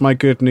going to use my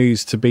good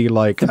news to be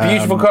like... The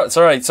beautiful...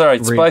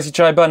 Spicy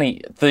Chai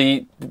Bunny.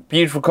 The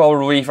beautiful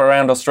coral reef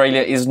around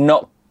Australia is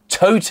not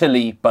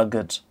totally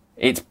buggered.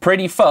 It's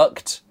pretty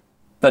fucked,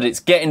 but it's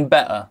getting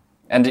better.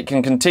 And it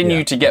can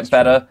continue to get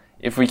better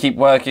if we keep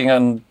working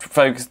and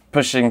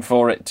pushing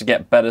for it to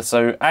get better.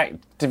 So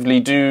actively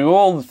do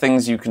all the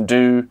things you can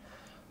do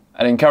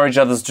and encourage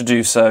others to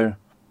do so.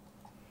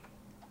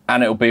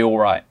 And it'll be all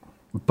right.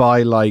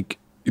 By,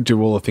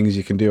 do all the things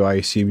you can do, I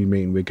assume you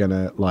mean we're going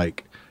to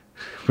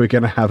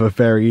have a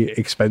very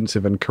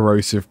expensive and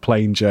corrosive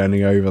plane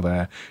journey over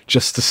there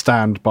just to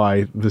stand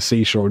by the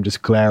seashore and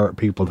just glare at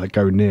people that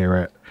go near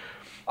it.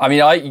 I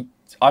mean,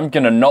 I'm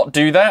going to not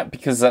do that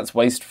because that's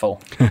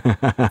wasteful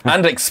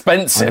and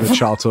expensive.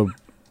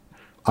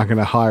 I'm going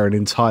to hire an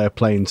entire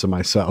plane to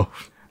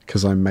myself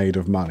because I'm made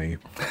of money.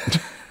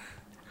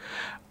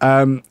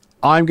 I'm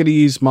going to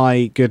use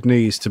my good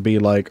news to be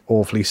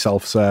awfully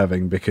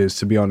self-serving because,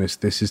 to be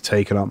honest, this has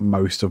taken up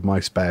most of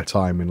my spare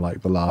time in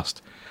the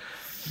last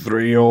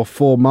 3 or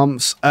 4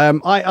 months.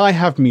 I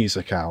have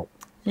music out.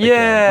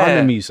 Yeah. I'm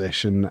a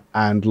musician,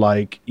 and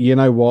like, you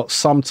know what?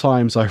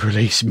 Sometimes I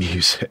release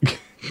music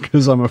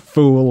because I'm a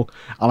fool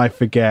and I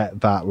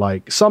forget that,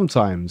 like,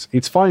 sometimes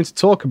it's fine to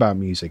talk about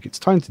music. It's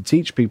time to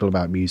teach people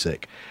about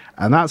music,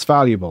 and that's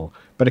valuable.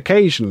 But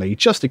occasionally,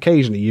 just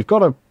occasionally, you've got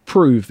to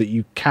prove that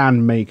you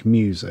can make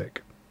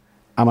music.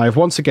 And I've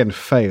once again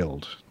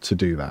failed to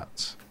do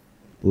that.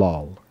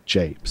 Lol.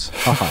 Japes.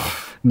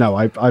 Haha. No,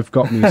 I've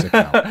got music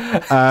now.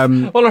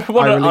 What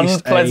an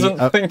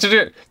unpleasant thing to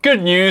do.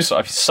 Good news,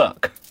 I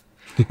suck.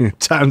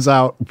 Turns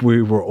out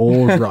we were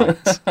all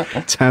right.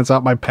 Turns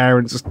out my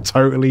parents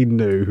totally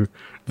knew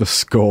the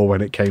score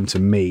when it came to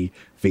me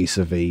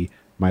vis-a-vis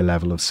my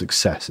level of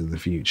success in the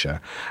future.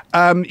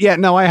 I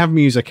have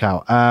music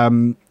out.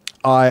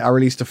 I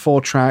released a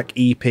 4-track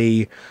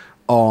EP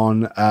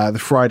on the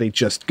Friday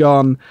just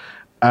gone.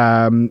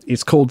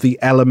 It's called The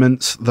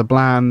Elements. The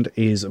band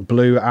is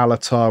Blue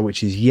Alatar,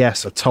 which is,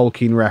 yes, a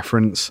Tolkien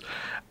reference.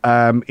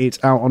 It's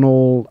out on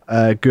all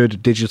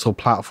good digital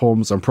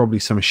platforms and probably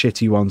some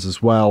shitty ones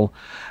as well.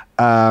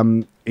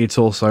 It's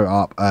also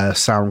up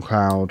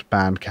SoundCloud,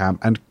 Bandcamp,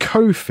 and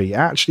Ko-fi.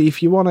 Actually,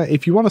 if you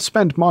wanna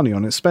spend money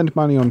on it, spend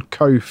money on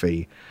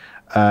Ko-fi,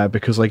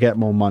 because I get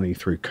more money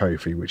through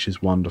Ko-fi, which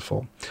is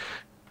wonderful.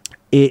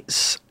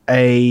 It's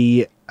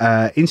a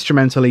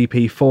instrumental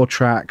EP, 4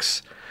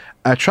 tracks.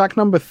 Track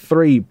number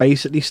 3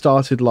 basically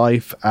started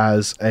life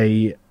as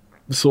a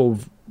sort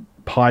of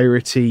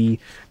piratey,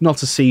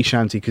 not a sea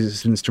shanty because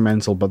it's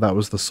instrumental, but that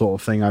was the sort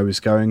of thing I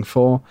was going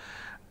for.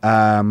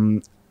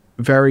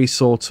 Very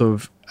sort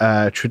of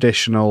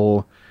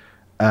traditional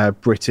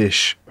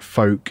British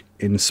folk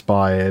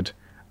inspired,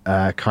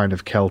 kind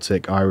of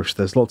Celtic Irish.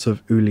 There's lots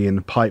of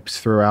Uilleann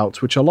pipes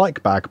throughout, which are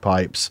like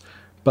bagpipes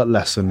but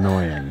less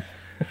annoying.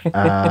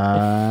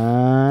 And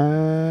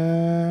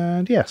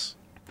yes,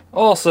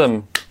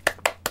 awesome.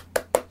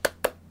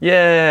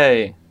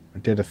 Yay. I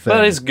did a thing.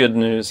 That is good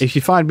news. If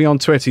you find me on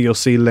Twitter, you'll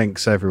see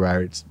links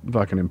everywhere. It's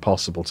fucking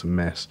impossible to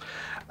miss.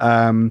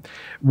 What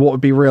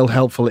would be real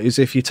helpful is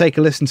if you take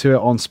a listen to it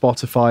on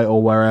Spotify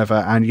or wherever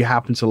and you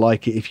happen to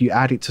like it, if you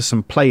add it to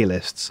some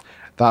playlists,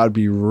 that would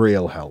be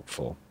real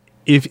helpful.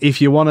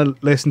 If you want to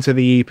listen to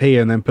the EP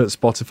and then put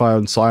Spotify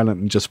on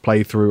silent and just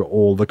play through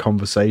all the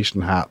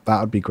conversation that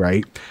would be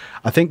great.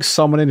 I think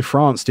someone in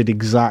France did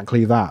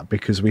exactly that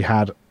because we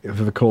had,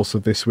 over the course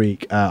of this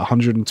week,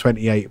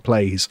 128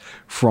 plays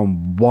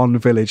from one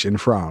village in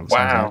France.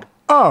 Wow. Like,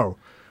 oh,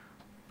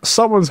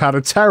 someone's had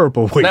a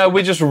terrible week. No,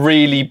 we're just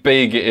really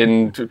big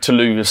in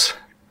Toulouse.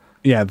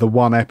 Yeah, the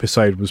one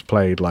episode was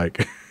played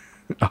like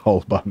a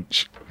whole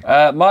bunch.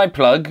 My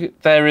plug,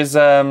 there is...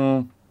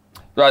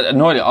 Right,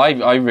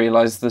 I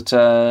realised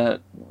that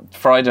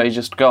Friday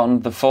just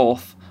gone, the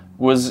 4th,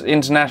 was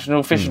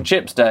International Fish and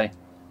Chips Day,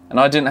 and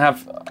I didn't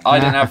have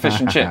fish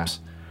and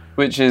chips,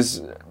 which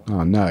is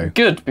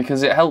good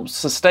because it helps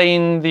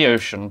sustain the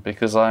ocean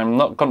because I'm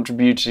not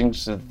contributing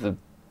to the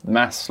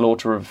mass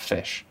slaughter of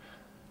fish.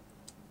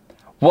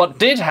 What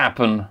did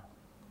happen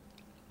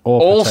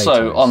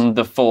also on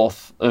the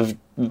 4th of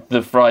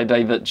the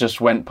Friday that just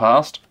went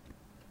past?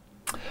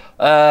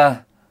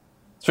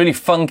 It's really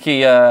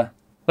funky.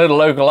 Little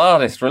local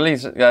artist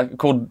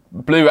called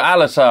Blue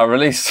Alatar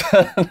released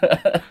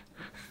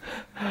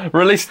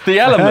The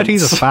Elements. I heard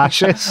he's a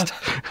fascist.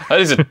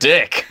 He's a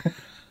dick.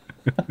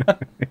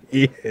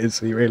 He is.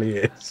 He really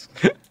is.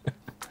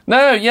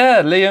 No,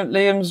 yeah,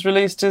 Liam's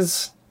released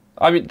his...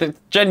 I mean,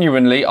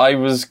 genuinely, I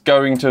was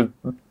going to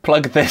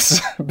plug this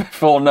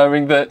before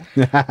knowing that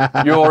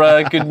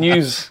your good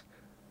news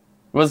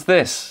was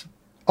this.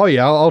 Oh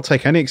yeah, I'll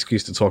take any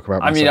excuse to talk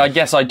about myself. I mean, I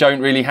guess I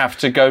don't really have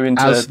to go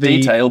into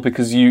detail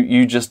because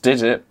you just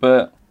did it,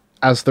 but...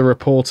 As the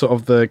reporter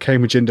of the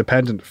Cambridge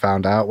Independent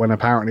found out when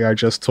apparently I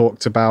just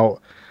talked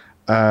about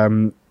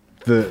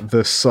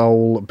the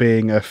soul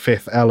being a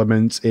fifth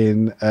element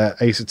in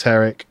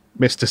esoteric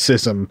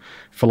mysticism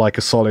for like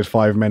a solid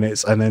 5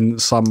 minutes, and then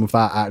some of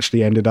that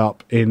actually ended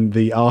up in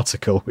the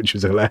article, which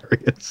was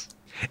hilarious.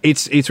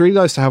 It's really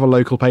nice to have a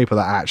local paper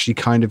that actually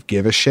kind of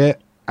give a shit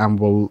and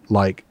will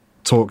like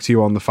talk to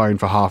you on the phone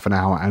for half an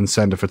hour and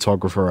send a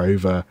photographer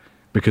over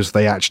because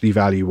they actually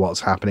value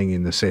what's happening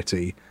in the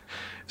city.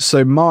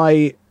 So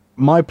my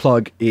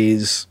plug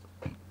is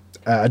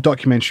a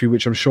documentary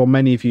which I'm sure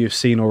many of you have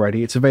seen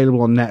already. It's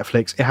available on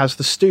Netflix. It has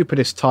the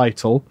stupidest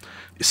title,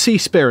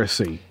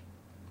 Seaspiracy.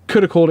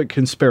 Could have called it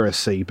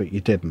Conspiracy, but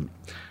you didn't.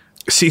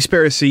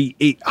 Seaspiracy,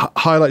 it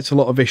highlights a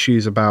lot of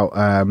issues about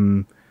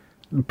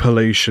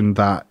pollution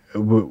that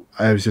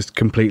I was just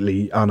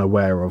completely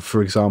unaware of.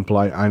 For example,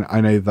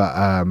 I know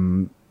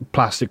that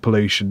plastic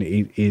pollution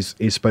is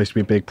supposed to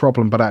be a big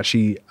problem, but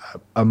actually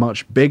a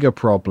much bigger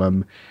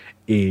problem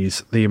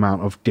is the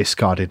amount of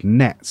discarded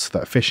nets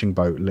that fishing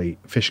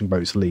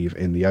boats leave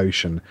in the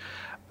ocean.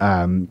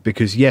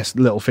 Because yes,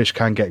 little fish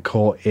can get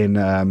caught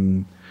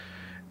in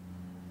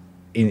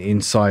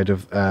inside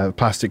of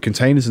plastic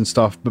containers and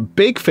stuff, but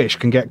big fish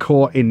can get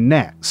caught in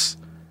nets.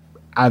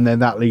 And then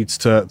that leads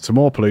to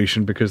more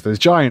pollution because there's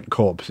giant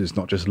corpses,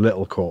 not just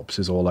little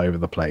corpses all over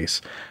the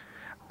place.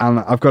 And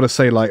I've got to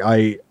say, like,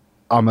 I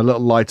I'm a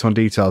little light on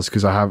details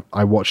because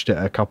I watched it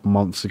a couple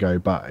months ago,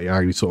 but I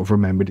only sort of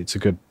remembered it's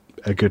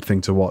a good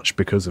thing to watch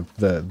because of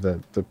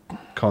the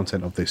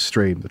content of this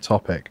stream, the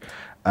topic.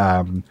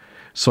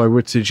 So I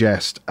would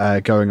suggest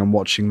going and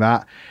watching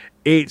that.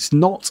 It's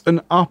not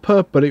an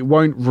upper, but it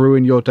won't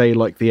ruin your day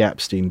like the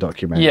Epstein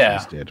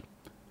documentaries did.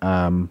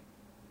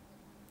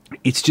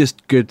 It's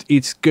just good.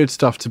 It's good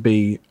stuff to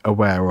be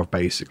aware of,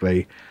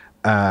 basically.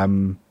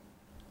 And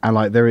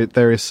like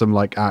there is some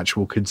like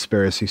actual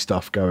conspiracy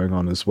stuff going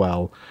on as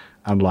well,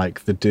 and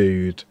like the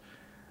dude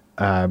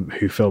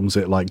who films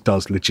it like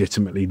does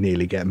legitimately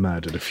nearly get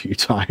murdered a few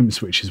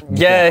times, which is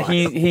wild.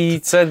 he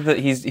said that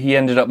he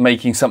ended up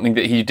making something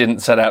that he didn't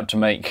set out to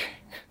make.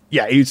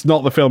 Yeah, it's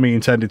not the film he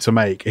intended to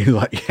make. He's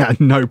like, at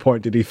no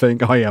point did he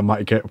think, oh yeah, I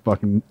might get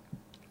fucking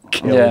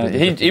killed. Yeah,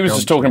 he was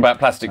just talking about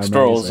plastic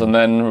straws, and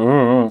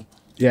then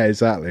yeah,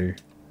 exactly.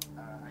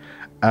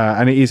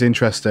 And it is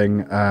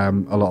interesting,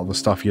 a lot of the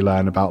stuff you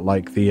learn about,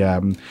 like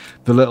the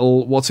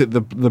little,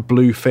 the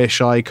blue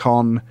fish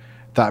icon.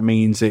 That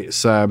means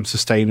it's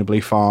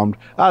sustainably farmed.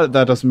 That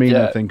doesn't mean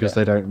anything because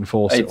they don't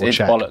enforce it or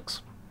check. It's bollocks.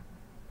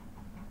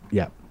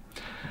 Yeah.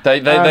 They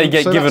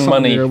get given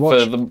money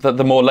for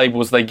the more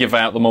labels they give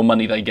out, the more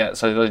money they get.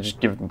 So they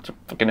just give them to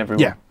fucking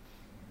everyone. Yeah.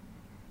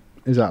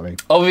 Exactly.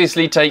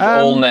 Obviously, take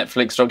all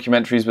Netflix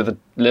documentaries with a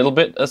little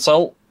bit of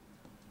salt,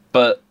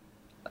 but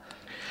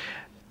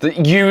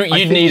you'd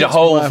need a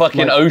whole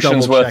fucking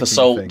ocean's worth of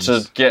salt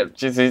to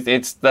get.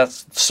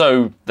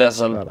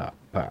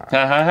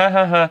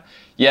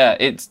 Yeah,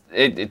 it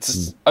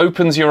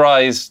opens your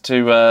eyes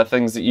to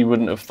things that you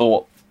wouldn't have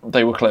thought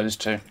they were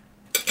closed to.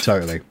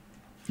 Totally.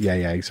 Yeah,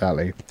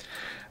 exactly.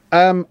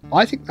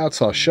 I think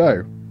that's our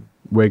show.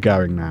 We're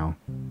going now.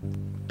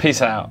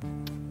 Peace out.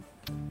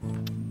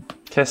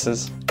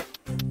 Kisses.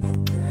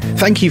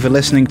 Thank you for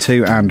listening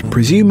to and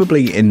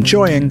presumably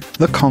enjoying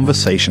the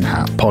Conversation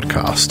Hat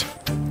podcast.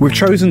 We've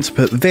chosen to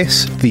put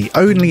this, the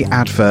only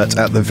advert,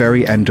 at the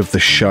very end of the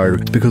show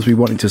because we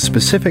wanted to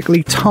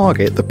specifically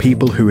target the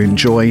people who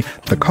enjoy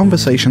the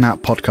Conversation Hat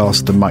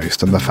podcast the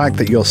most. And the fact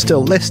that you're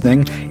still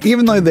listening,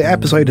 even though the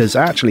episode has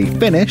actually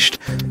finished,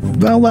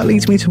 well, that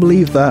leads me to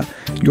believe that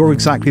you're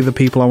exactly the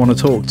people I want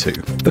to talk to.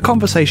 The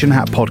Conversation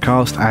Hat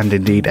podcast, and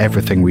indeed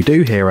everything we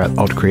do here at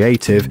Odd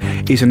Creative,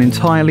 is an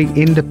entirely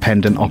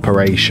independent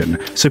operation.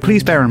 So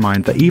please bear in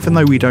mind that even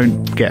though we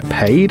don't get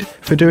paid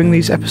for doing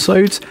these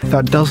episodes,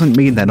 that doesn't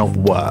mean they're not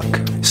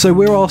work. So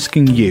we're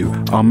asking you,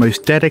 our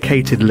most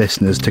dedicated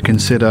listeners, to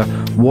consider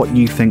what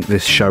you think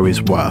this show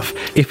is worth.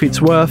 If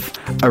it's worth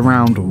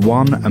around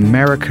 $1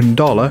 American,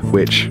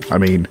 which, I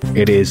mean,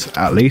 it is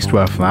at least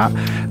worth that,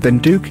 then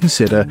do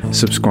consider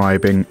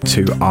subscribing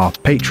to our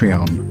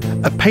Patreon.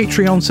 A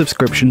Patreon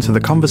subscription to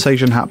the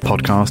Conversation Hat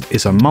podcast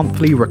is a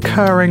monthly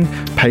recurring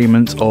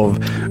payment of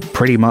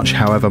pretty much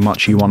however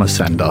much you want to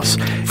send us.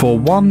 For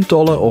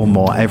 $1 or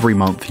more every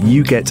month,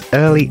 you get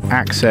early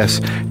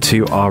access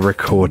to our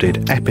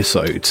recorded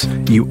episodes.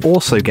 You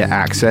also get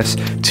access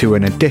to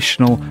an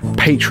additional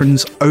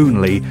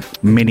patrons-only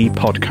mini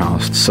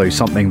podcast, so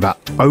something that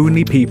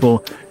only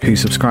people who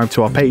subscribe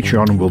to our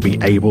Patreon will be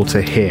able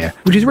to hear,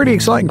 which is really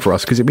exciting for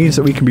us because it means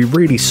that we can be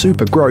really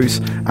super gross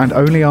and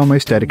only our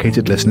most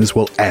dedicated listeners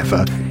will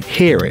ever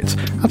hear it.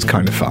 That's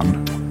kind of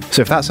fun.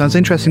 So if that sounds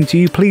interesting to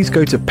you, please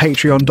go to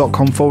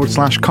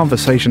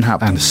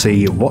patreon.com/conversationhat and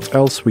see what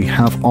else we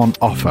have on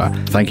offer.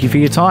 Thank you for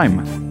your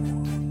time.